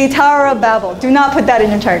at the Tower of Babel? Do not put that in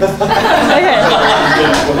your chart. Okay.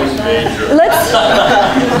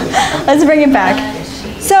 Let's bring it back.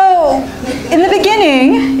 So in the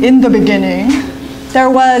beginning, there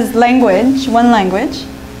was language, one language,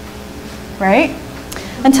 right?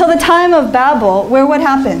 Until the time of Babel, where what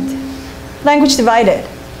happened? Language divided,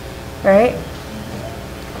 right?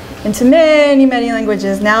 Into many, many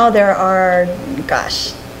languages. Now there are,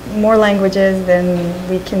 gosh, more languages than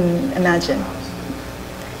we can imagine.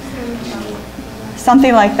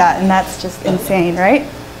 Something like that, and that's just insane, right?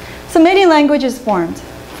 So many languages formed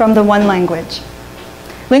from the one language.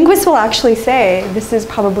 Linguists will actually say this is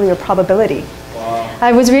probably a probability. Wow.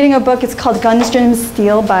 I was reading a book, it's called Guns, Germs,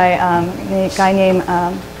 Steel by a guy named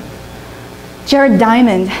Jared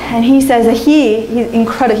Diamond, and he says that he's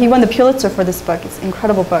incredible. He won the Pulitzer for this book. It's an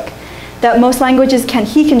incredible book. That most languages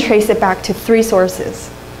he can trace it back to 3 sources.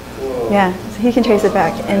 Whoa. Yeah, so he can trace it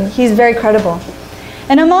back, and he's very credible.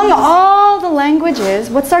 And among all the languages,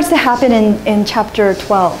 what starts to happen in chapter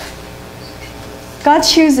 12? God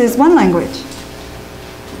chooses one language.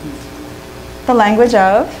 The language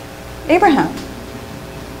of Abraham.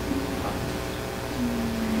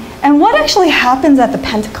 And what actually happens at the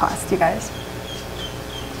Pentecost, you guys?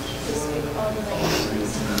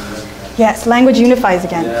 Yes, language unifies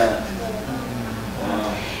again. Yeah.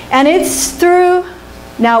 And it's through,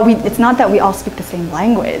 now it's not that we all speak the same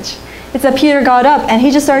language. It's that Peter got up and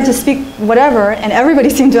he just started to speak whatever, and everybody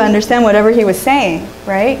seemed to understand whatever he was saying,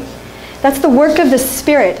 right? That's the work of the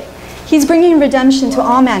Spirit. He's bringing redemption to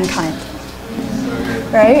all mankind,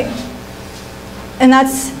 right? And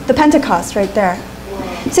that's the Pentecost right there.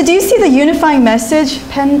 So do you see the unifying message?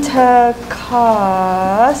 Pentecost,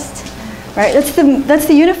 right? That's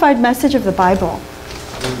the unified message of the Bible.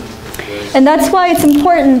 And that's why it's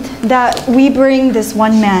important that we bring this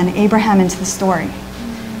one man, Abraham, into the story.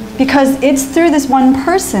 Because it's through this one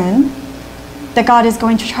person that God is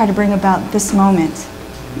going to try to bring about this moment,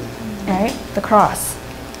 right? The cross.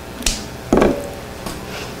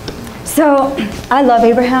 So I love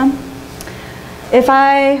Abraham. Praise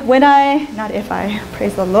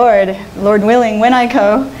the Lord, Lord willing, when I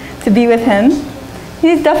go to be with him,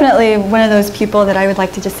 he's definitely one of those people that I would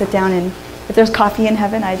like to just sit down and, if there's coffee in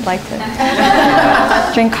heaven, I'd like to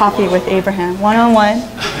drink coffee with Abraham, one-on-one.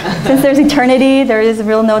 Since there's eternity, there is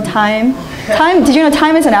real no time. Did you know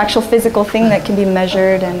time is an actual physical thing that can be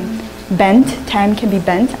measured and bent? Time can be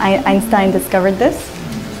bent. Einstein discovered this.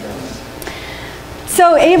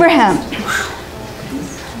 So Abraham,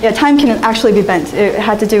 yeah, time can actually be bent. It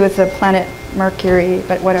had to do with the planet Mercury,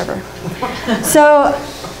 but whatever. So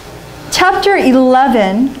chapter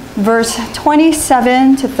 11, verse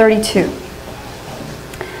 27 to 32.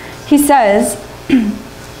 He says,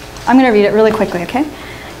 I'm going to read it really quickly, okay?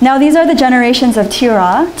 Now these are the generations of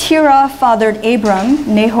Terah. Terah fathered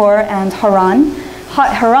Abram, Nahor, and Haran.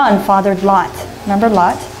 Haran fathered Lot. Remember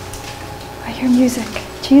Lot? I hear music.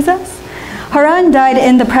 Jesus? Haran died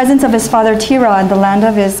in the presence of his father Terah in the land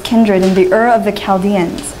of his kindred in the Ur of the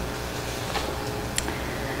Chaldeans.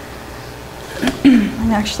 Let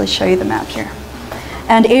me actually show you the map here.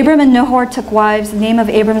 And Abram and Nahor took wives. The name of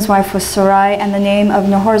Abram's wife was Sarai, and the name of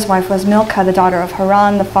Nahor's wife was Milcah, the daughter of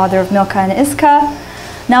Haran, the father of Milcah and Iscah.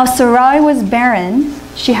 Now Sarai was barren.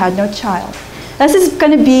 She had no child. This is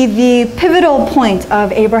going to be the pivotal point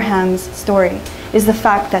of Abraham's story, is the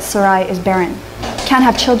fact that Sarai is barren. Can't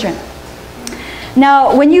have children.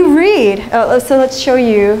 Now, when you read, so let's show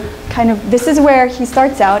you this is where he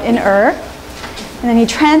starts out in Ur, and then he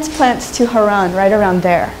transplants to Haran, right around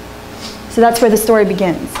there. So that's where the story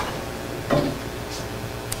begins.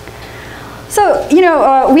 So,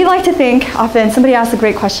 we like to think often, somebody asked a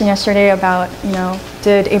great question yesterday about,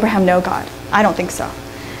 did Abraham know God? I don't think so.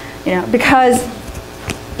 Because,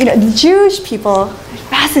 the Jewish people,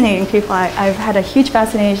 fascinating people. I've had a huge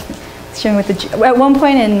fascination with the Jew. At one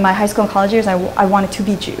point in my high school and college years, I wanted to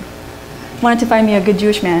be Jew. I wanted to find me a good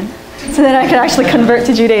Jewish man so that I could actually convert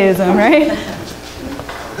to Judaism, right?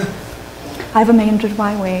 I've amended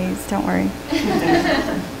my ways, don't worry.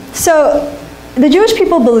 So, the Jewish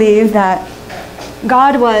people believe that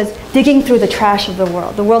God was digging through the trash of the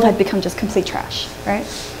world. The world had become just complete trash, right?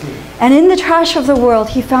 And in the trash of the world,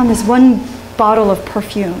 he found this one bottle of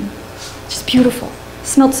perfume, just beautiful,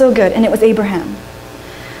 smelled so good, and it was Abraham.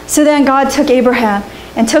 So then God took Abraham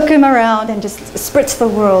and took him around and just spritzed the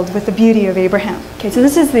world with the beauty of Abraham. Okay, so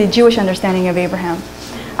this is the Jewish understanding of Abraham.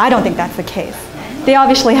 I don't think that's the case. They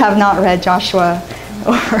obviously have not read Joshua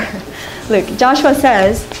or Luke. Joshua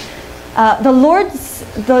says,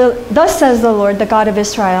 thus says the Lord, the God of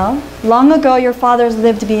Israel, long ago your fathers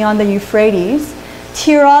lived beyond the Euphrates,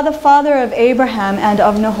 Terah, the father of Abraham and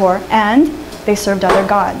of Nahor, and they served other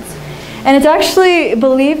gods. And it's actually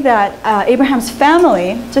believed that Abraham's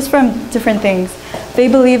family, just from different things, they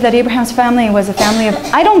believe that Abraham's family was a family of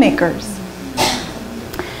idol makers.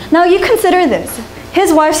 Now you consider this.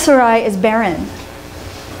 His wife Sarai is barren.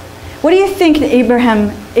 What do you think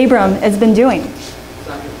Abram has been doing?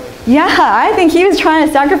 Yeah, I think he was trying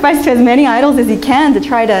to sacrifice to as many idols as he can to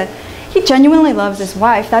try to... He genuinely loves his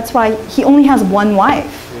wife. That's why he only has one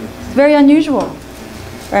wife. It's very unusual,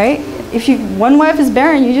 right? If one wife is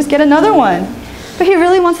barren, you just get another one. But he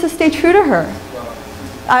really wants to stay true to her.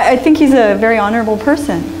 I think he's a very honorable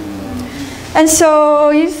person. And so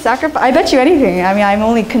he sacrificed... I bet you anything. I mean, I'm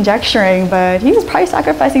only conjecturing, but he was probably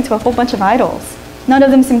sacrificing to a whole bunch of idols. None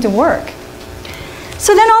of them seemed to work.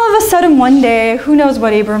 So then all of a sudden one day, who knows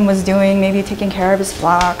what Abram was doing, maybe taking care of his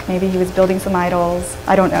flock, maybe he was building some idols,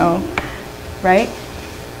 I don't know, right?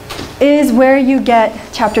 Is where you get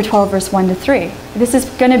chapter 12, verse 1 to 3. This is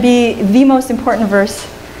going to be the most important verse,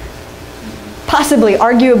 possibly,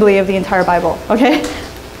 arguably, of the entire Bible, okay?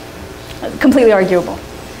 Completely arguable.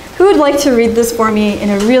 Who would like to read this for me in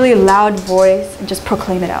a really loud voice and just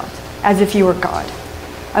proclaim it out, as if you were God?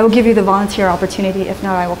 I will give you the volunteer opportunity. If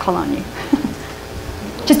not, I will call on you.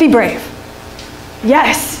 Just be brave.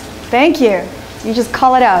 Yes, thank you. You just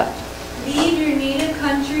call it out. Leave your native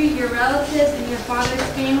country, your relatives, and your father's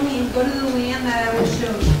family, and go to the land that I will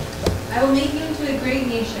show you. I will make you into a great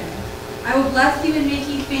nation. I will bless you and make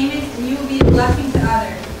you famous, and you will be a blessing to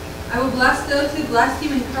others. I will bless those who bless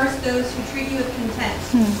you and curse those who treat you with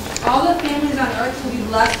contempt. All the families on earth will be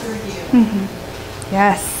blessed through you.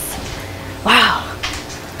 Yes. Wow.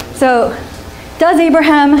 So, does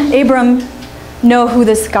Abram know who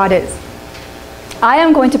this God is? I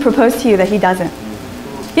am going to propose to you that he doesn't.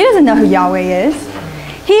 He doesn't know who Yahweh is.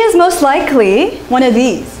 He is most likely one of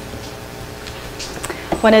these.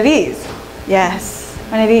 One of these. Yes,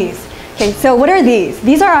 one of these. Okay, so what are these?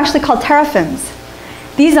 These are actually called teraphims.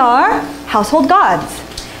 These are household gods.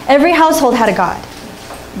 Every household had a god.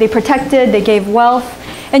 They protected, they gave wealth.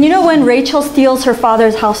 And you know when Rachel steals her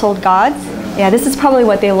father's household gods? Yeah, this is probably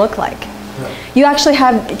what they look like. You actually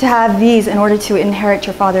have to have these in order to inherit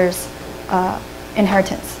your father's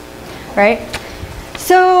inheritance, right?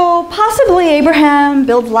 So possibly Abraham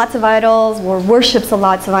builds lots of idols or worships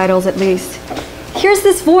lots of idols at least. Here's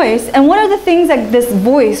this voice, and what are the things that this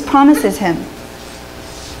voice promises him?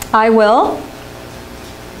 I will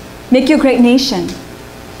make you a great nation,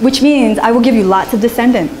 which means I will give you lots of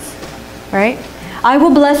descendants, right? I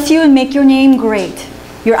will bless you and make your name great,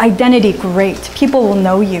 your identity great. People will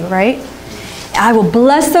know you, right? I will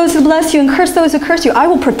bless those who bless you and curse those who curse you. I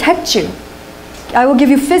will protect you. I will give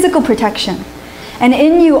you physical protection. And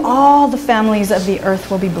in you, all the families of the earth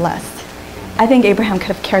will be blessed. I think Abraham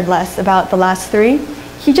could have cared less about the last three.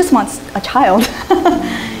 he just wants a child.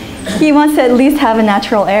 He wants to at least have a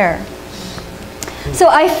natural heir. So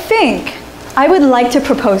I think I would like to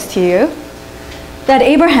propose to you that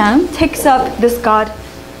Abraham takes up this God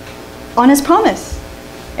on his promise.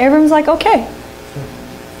 Abram's like, okay,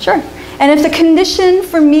 sure. And if the condition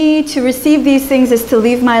for me to receive these things is to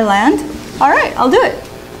leave my land, all right, I'll do it.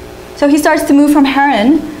 So he starts to move from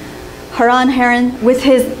Haran, with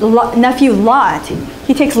his nephew Lot.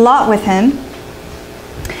 He takes Lot with him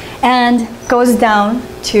and goes down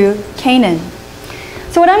to Canaan.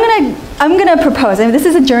 So what I'm gonna propose, and this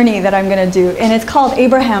is a journey that I'm gonna do, and it's called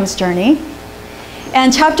Abraham's journey.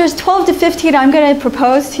 And chapters 12 to 15, I'm gonna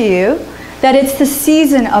propose to you that it's the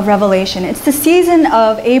season of revelation. It's the season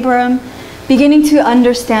of Abram beginning to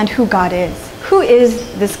understand who God is. Who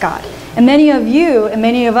is this God? And many of you and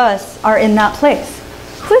many of us are in that place.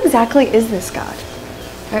 Who exactly is this God?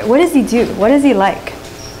 Right? What does he do? What is he like?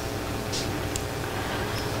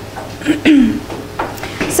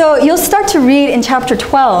 So you'll start to read in chapter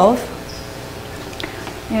 12.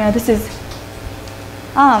 You know, this is,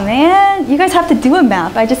 oh man, you guys have to do a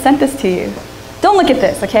map. I just sent this to you. Don't look at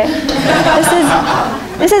this, okay?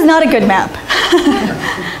 This is not a good map.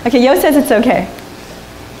 Okay, Yo says it's okay.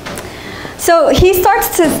 So he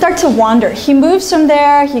starts to wander. He moves from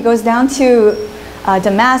there. He goes down to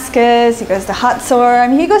Damascus. He goes to Hatzor. I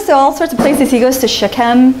mean, he goes to all sorts of places. He goes to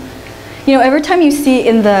Shechem. You know, every time you see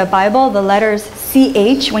in the Bible the letters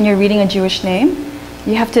CH when you're reading a Jewish name,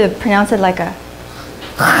 you have to pronounce it like a,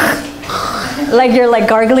 like you're like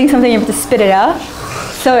gargling something. You have to spit it out.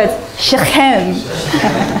 So it's Shechem.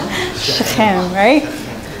 Shechem, right?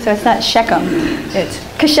 So it's not Shechem. It's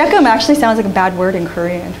because Shechem actually sounds like a bad word in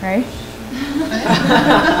Korean, right?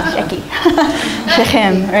 Sheki.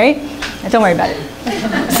 Shechem, right? Don't worry about it.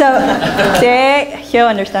 So, Hyo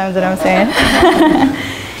understands what I'm saying.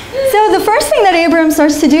 So the first thing that Abram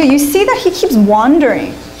starts to do, you see that he keeps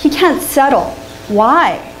wandering. He can't settle.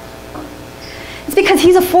 Why? It's because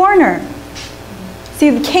he's a foreigner.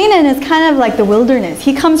 See, Canaan is kind of like the wilderness.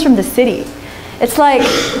 He comes from the city. It's like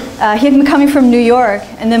him coming from New York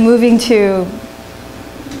and then moving to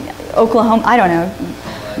Oklahoma. I don't know.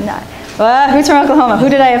 Who's from Oklahoma? Who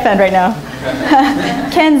did I offend right now?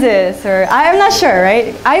 Kansas, or I'm not sure,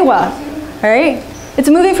 right? Iowa, right? It's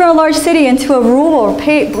moving from a large city into a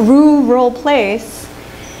rural place.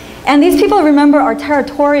 And these people, remember, are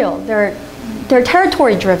territorial. They're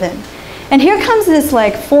territory driven. And here comes this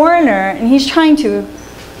like foreigner, and he's trying to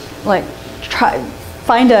like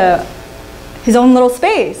find his own little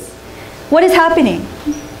space. What is happening?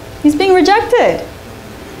 He's being rejected.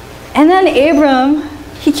 And then Abram,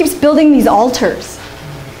 he keeps building these altars.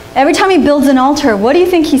 Every time he builds an altar, what do you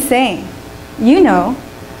think he's saying? You know,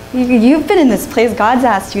 you've been in this place. God's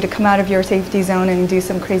asked you to come out of your safety zone and do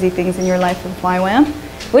some crazy things in your life with YWAM.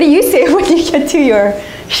 What do you say when you get to your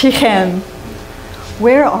Shechem?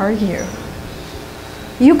 Where are you?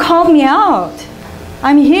 You called me out.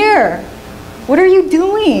 I'm here. What are you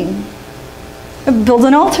doing? Build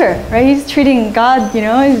an altar, right? He's treating God, you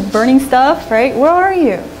know, he's burning stuff, right? Where are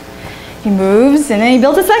you? He moves, and then he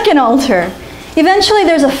builds a second altar. Eventually,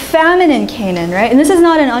 there's a famine in Canaan, right? And this is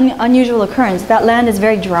not an unusual occurrence. That land is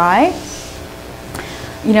very dry.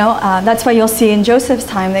 You know, that's why you'll see in Joseph's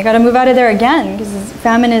time, they got to move out of there again, because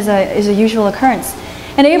famine is a usual occurrence.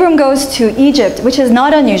 And Abram goes to Egypt, which is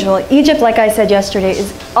not unusual. Egypt, like I said yesterday,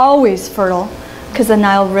 is always fertile, because the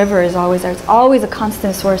Nile River is always there. It's always a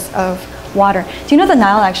constant source of water. Do you know the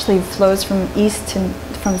Nile actually flows from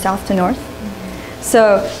south to north?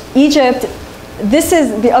 So Egypt,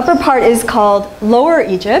 the upper part is called Lower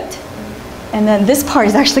Egypt, and then this part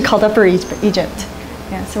is actually called Upper Egypt.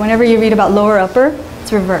 Yeah, so whenever you read about Lower Upper,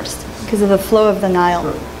 it's reversed because of the flow of the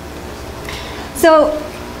Nile. So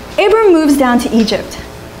Abram moves down to Egypt,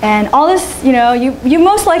 and all this, you know, you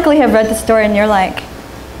most likely have read the story and you're like,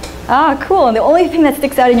 ah, cool. And the only thing that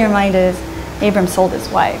sticks out in your mind is Abram sold his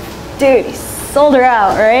wife. Dude, he sold her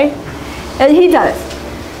out, right? And he does.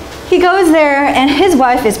 He goes there, and his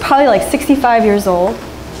wife is probably like 65 years old.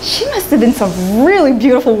 She must have been some really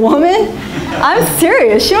beautiful woman. I'm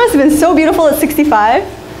serious. She must have been so beautiful at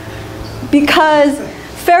 65, because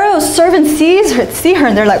Pharaoh's servants see her,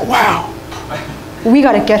 and they're like, wow, we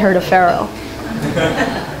got to get her to Pharaoh.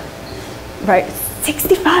 Right?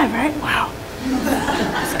 65, right? Wow.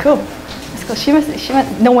 That's cool. That's cool. She must,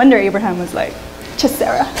 no wonder Abraham was like, just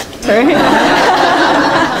Sarah. Right?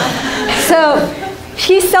 So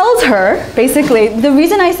he sells her, basically. The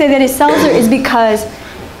reason I say that he sells her is because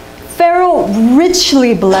Pharaoh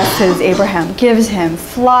richly blesses Abraham, gives him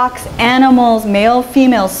flocks, animals, male,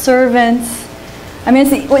 female servants. I mean,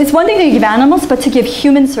 it's one thing to give animals, but to give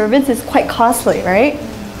human servants is quite costly, right?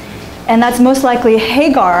 And that's most likely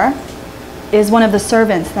Hagar is one of the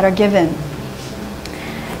servants that are given.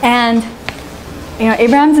 And, you know,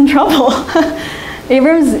 Abraham's in trouble.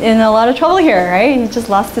 Abraham's in a lot of trouble here, right? He just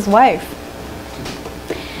lost his wife.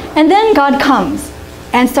 And then God comes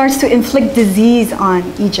and starts to inflict disease on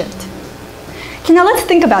Egypt. Okay, now let's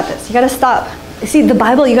think about this. You gotta stop. You see, the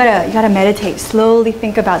Bible, you gotta meditate. Slowly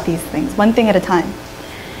think about these things, one thing at a time.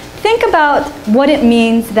 Think about what it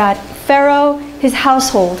means that Pharaoh, his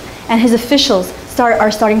household, and his officials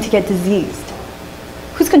are starting to get diseased.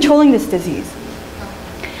 Who's controlling this disease?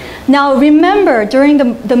 Now remember, during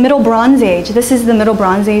the Middle Bronze Age, this is the Middle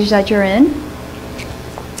Bronze Age that you're in.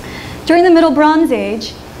 During the Middle Bronze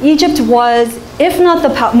Age, Egypt was, if not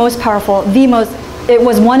the most powerful, it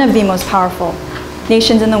was one of the most powerful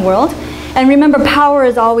nations in the world. And remember, power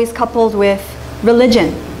is always coupled with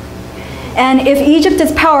religion. And if Egypt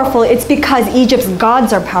is powerful, it's because Egypt's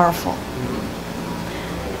gods are powerful.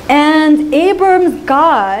 And Abram's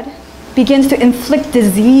God begins to inflict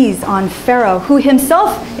disease on Pharaoh, who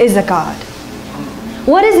himself is a god.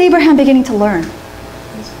 What is Abraham beginning to learn?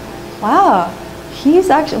 Wow, he's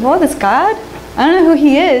actually, well, this God, I don't know who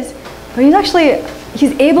he is, but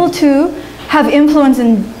he's able to have influence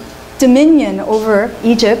and dominion over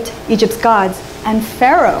Egypt's gods, and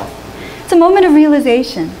Pharaoh. It's a moment of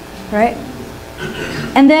realization, right?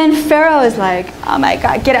 And then Pharaoh is like, oh my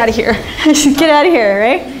God, get out of here. Get out of here,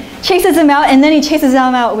 right? Chases him out, and then he chases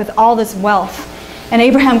him out with all this wealth. And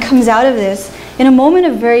Abraham comes out of this in a moment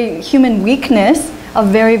of very human weakness, a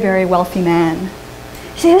very, very wealthy man.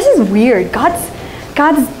 You see, this is weird. God's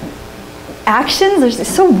actions are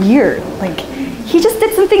just so weird. Like, he just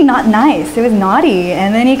did something not nice. It was naughty,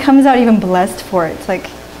 and then he comes out even blessed for it. It's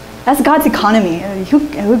like, that's God's economy.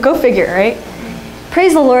 Go figure, right?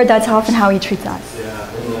 Praise the Lord, that's often how he treats us.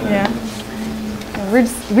 Yeah.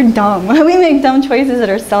 We're dumb. We make dumb choices that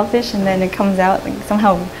are selfish, and then it comes out, like,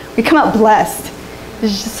 somehow we come out blessed.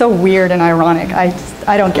 It's just so weird and ironic.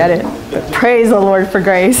 I don't get it. But praise the Lord for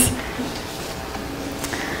grace.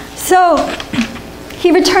 So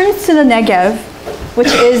he returns to the Negev, which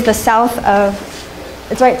is the south of,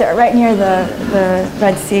 it's right there, right near the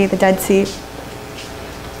Red Sea, the Dead Sea.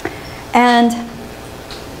 And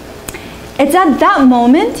it's at that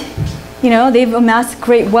moment, you know, they've amassed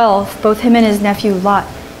great wealth, both him and his nephew Lot,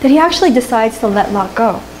 that he actually decides to let Lot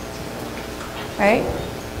go. Right?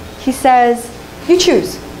 He says, you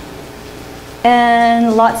choose.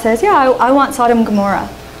 And Lot says, yeah, I want Sodom and Gomorrah,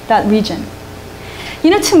 that region. You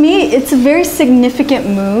know, to me, it's a very significant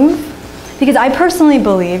move, because I personally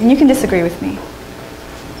believe, and you can disagree with me,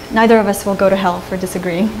 neither of us will go to hell for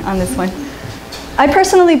disagreeing on this one. I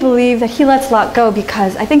personally believe that he lets Lot go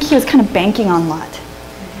because I think he was kind of banking on Lot.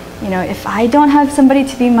 You know, if I don't have somebody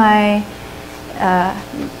to be my,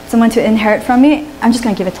 someone to inherit from me, I'm just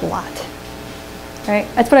going to give it to Lot. Right?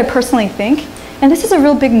 That's what I personally think. And this is a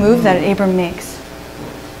real big move that Abram makes.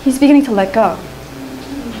 He's beginning to let go.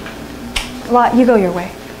 Lot, you go your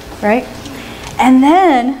way. Right? And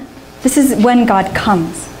then, this is when God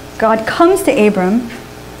comes. God comes to Abram,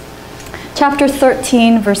 chapter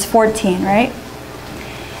 13, verse 14, right?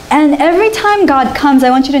 And every time God comes, I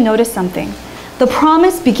want you to notice something. The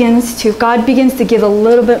promise God begins to give a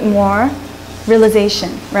little bit more realization,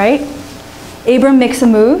 right? Abram makes a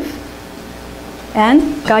move,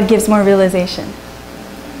 and God gives more realization.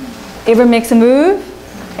 Abram makes a move,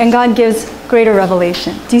 and God gives greater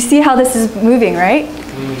revelation. Do you see how this is moving, right?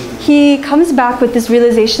 He comes back with this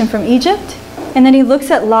realization from Egypt, and then he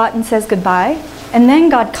looks at Lot and says goodbye, and then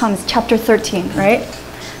God comes, chapter 13, right?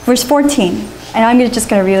 Verse 14, and I'm just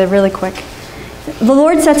going to read it really quick. The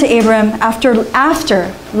Lord said to Abram after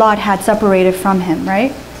Lot had separated from him,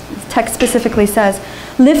 right? The text specifically says,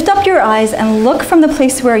 lift up your eyes and look from the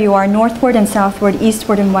place where you are, northward and southward,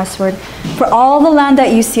 eastward and westward. For all the land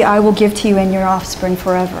that you see, I will give to you and your offspring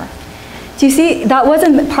forever. Do you see? That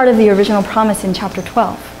wasn't part of the original promise in chapter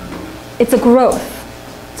 12. It's a growth.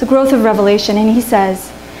 It's a growth of revelation. And he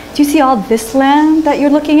says, do you see all this land that you're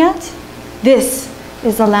looking at? This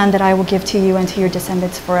is the land that I will give to you and to your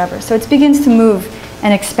descendants forever. So it begins to move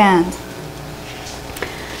and expand.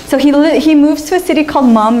 So he moves to a city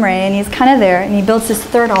called Mamre, and he's kind of there, and he builds this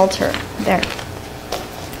third altar there.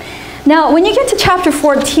 Now, when you get to chapter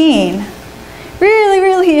 14, really,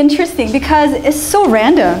 really interesting, because it's so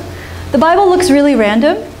random. The Bible looks really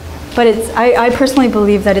random, but I personally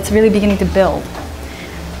believe that it's really beginning to build.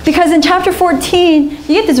 Because in chapter 14, you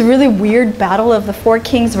get this really weird battle of the 4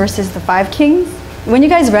 kings versus the 5 kings. When you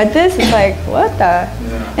guys read this, it's like, what the?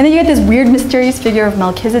 Yeah. And then you get this weird, mysterious figure of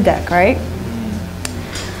Melchizedek, right?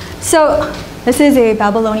 So this is a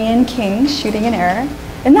Babylonian king shooting an arrow.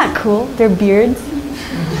 Isn't that cool? Their beards.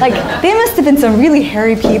 Like, they must have been some really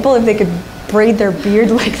hairy people if they could braid their beard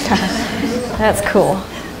like that. That's cool.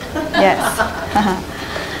 Yes.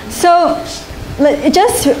 So,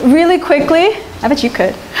 just really quickly, I bet you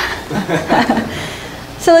could.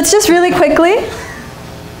 So let's just really quickly.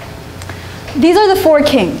 These are the 4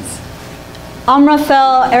 kings.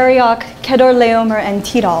 Amraphel, Arioch, Kedorlaomer, and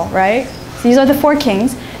Tidal, right? So these are the 4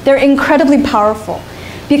 kings. They're incredibly powerful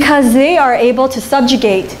because they are able to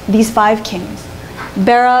subjugate these 5 kings.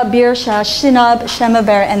 Bera, Birsha, Shinab,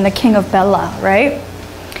 Shemaber, and the king of Bela, right?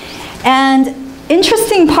 And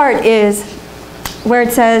interesting part is where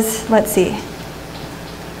it says, let's see,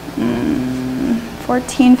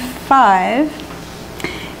 14:5.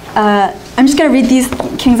 I'm just going to read these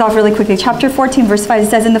kings off really quickly. Chapter 14, verse 5, it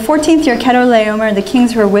says, in the 14th year, Kedorlaomer and the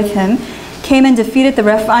kings who were with him came and defeated the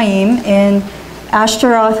Rephaim in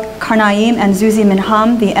Ashtaroth, Karnaim, and Zuzi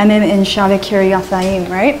Minham, the Emim in Shaveh Kiriathaim,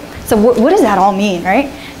 right? So what does that all mean, right?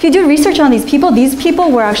 If you do research on these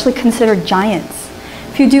people were actually considered giants.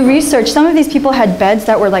 If you do research, some of these people had beds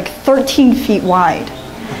that were like 13 feet wide.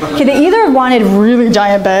 Okay, they either wanted really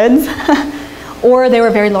giant beds or they were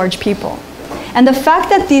very large people. And the fact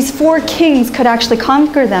that these 4 kings could actually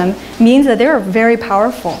conquer them means that they were very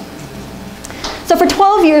powerful. So for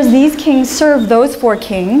 12 years, these kings served those 4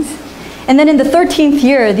 kings. And then in the 13th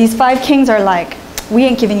year, these 5 kings are like, we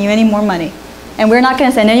ain't giving you any more money. And we're not going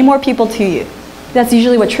to send any more people to you. That's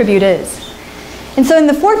usually what tribute is. And so in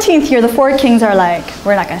the 14th year, the 4 kings are like,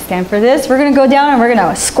 we're not going to stand for this. We're going to go down and we're going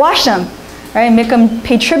to squash them, right? Make them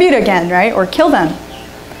pay tribute again, right? Or kill them.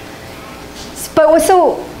 But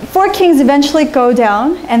so 4 kings eventually go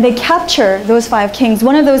down and they capture those 5 kings.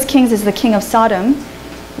 One of those kings is the king of Sodom,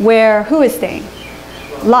 where who is staying?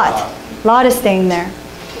 Lot. Lot is staying there.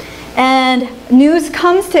 And news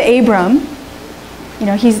comes to Abram. You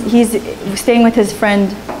know, he's staying with his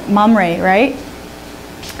friend Mamre, right?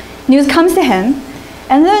 News comes to him.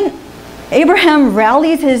 And then Abraham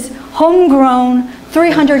rallies his homegrown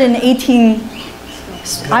 318.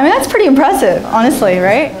 I mean, that's pretty impressive, honestly,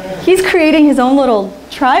 right? He's creating his own little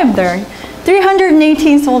tribe there.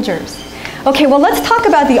 318 soldiers. Okay, well, let's talk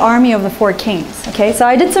about the army of the 4 kings. Okay, so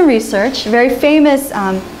I did some research. A very famous,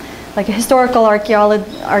 like a historical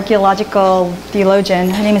archaeological theologian,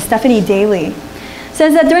 her name is Stephanie Daly,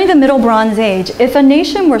 says that during the Middle Bronze Age, if a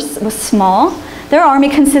nation was small, their army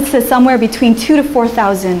consisted somewhere between 2,000 to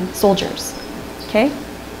 4,000 soldiers. Okay?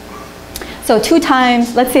 So 2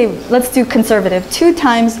 times, let's do conservative, 2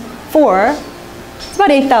 times 4, it's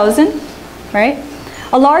about 8,000, right?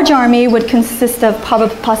 A large army would consist of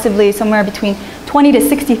possibly somewhere between 20 to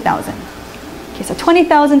 60,000. Okay, so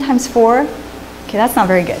 20,000 times 4, okay, that's not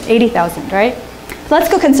very good, 80,000, right? So let's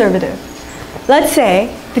go conservative. Let's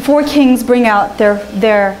say the 4 kings bring out their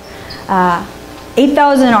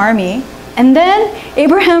 8,000 army, and then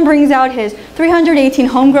Abraham brings out his 318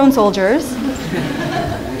 homegrown soldiers,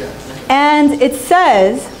 and it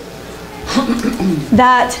says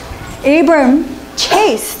that Abram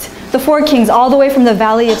chased the 4 kings all the way from the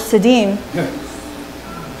valley of Siddim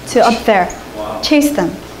to up there. Wow. Chased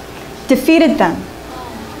them, defeated them.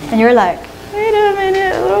 And you're like, wait a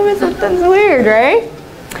minute, a little bit something's weird, right?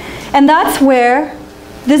 And that's where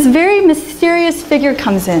this very mysterious figure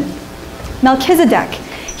comes in. Melchizedek.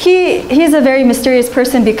 He's a very mysterious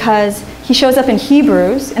person because he shows up in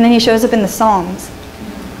Hebrews and then he shows up in the Psalms.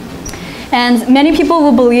 And many people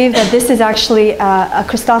will believe that this is actually a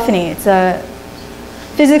Christophany. It's a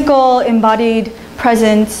physical, embodied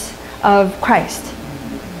presence of Christ.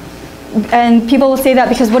 And people will say that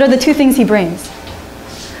because what are the 2 things he brings?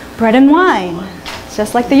 Bread and wine. It's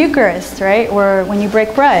just like the Eucharist, right? Or when you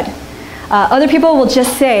break bread. Other people will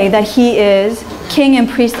just say that he is king and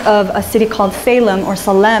priest of a city called Salem or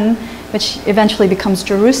Salem, which eventually becomes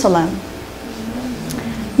Jerusalem.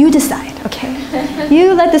 You decide, okay?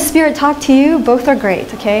 You let the Spirit talk to you, both are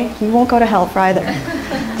great, okay? You won't go to hell for either.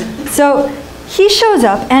 So he shows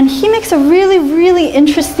up and he makes a really, really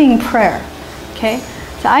interesting prayer, okay?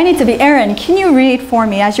 So I need to be, Aaron, can you read for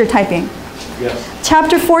me as you're typing? Yes.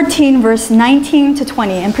 Chapter 14, verse 19 to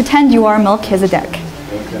 20, and pretend you are Melchizedek.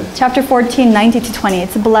 Okay. Chapter 14, 19 to 20,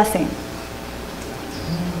 it's a blessing.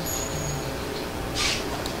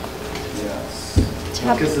 Yes.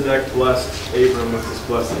 Melchizedek blessed Abram with this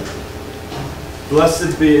blessing.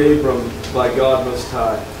 Blessed be Abram by God Most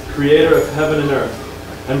High, creator of heaven and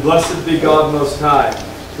earth, and blessed be God Most High,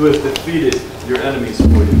 who has defeated your enemies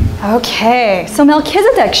for you. Okay, so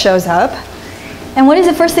Melchizedek shows up, and what is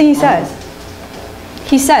the first thing he says?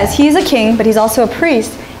 He says he's a king, but he's also a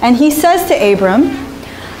priest, and he says to Abram,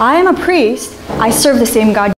 I am a priest, I serve the same God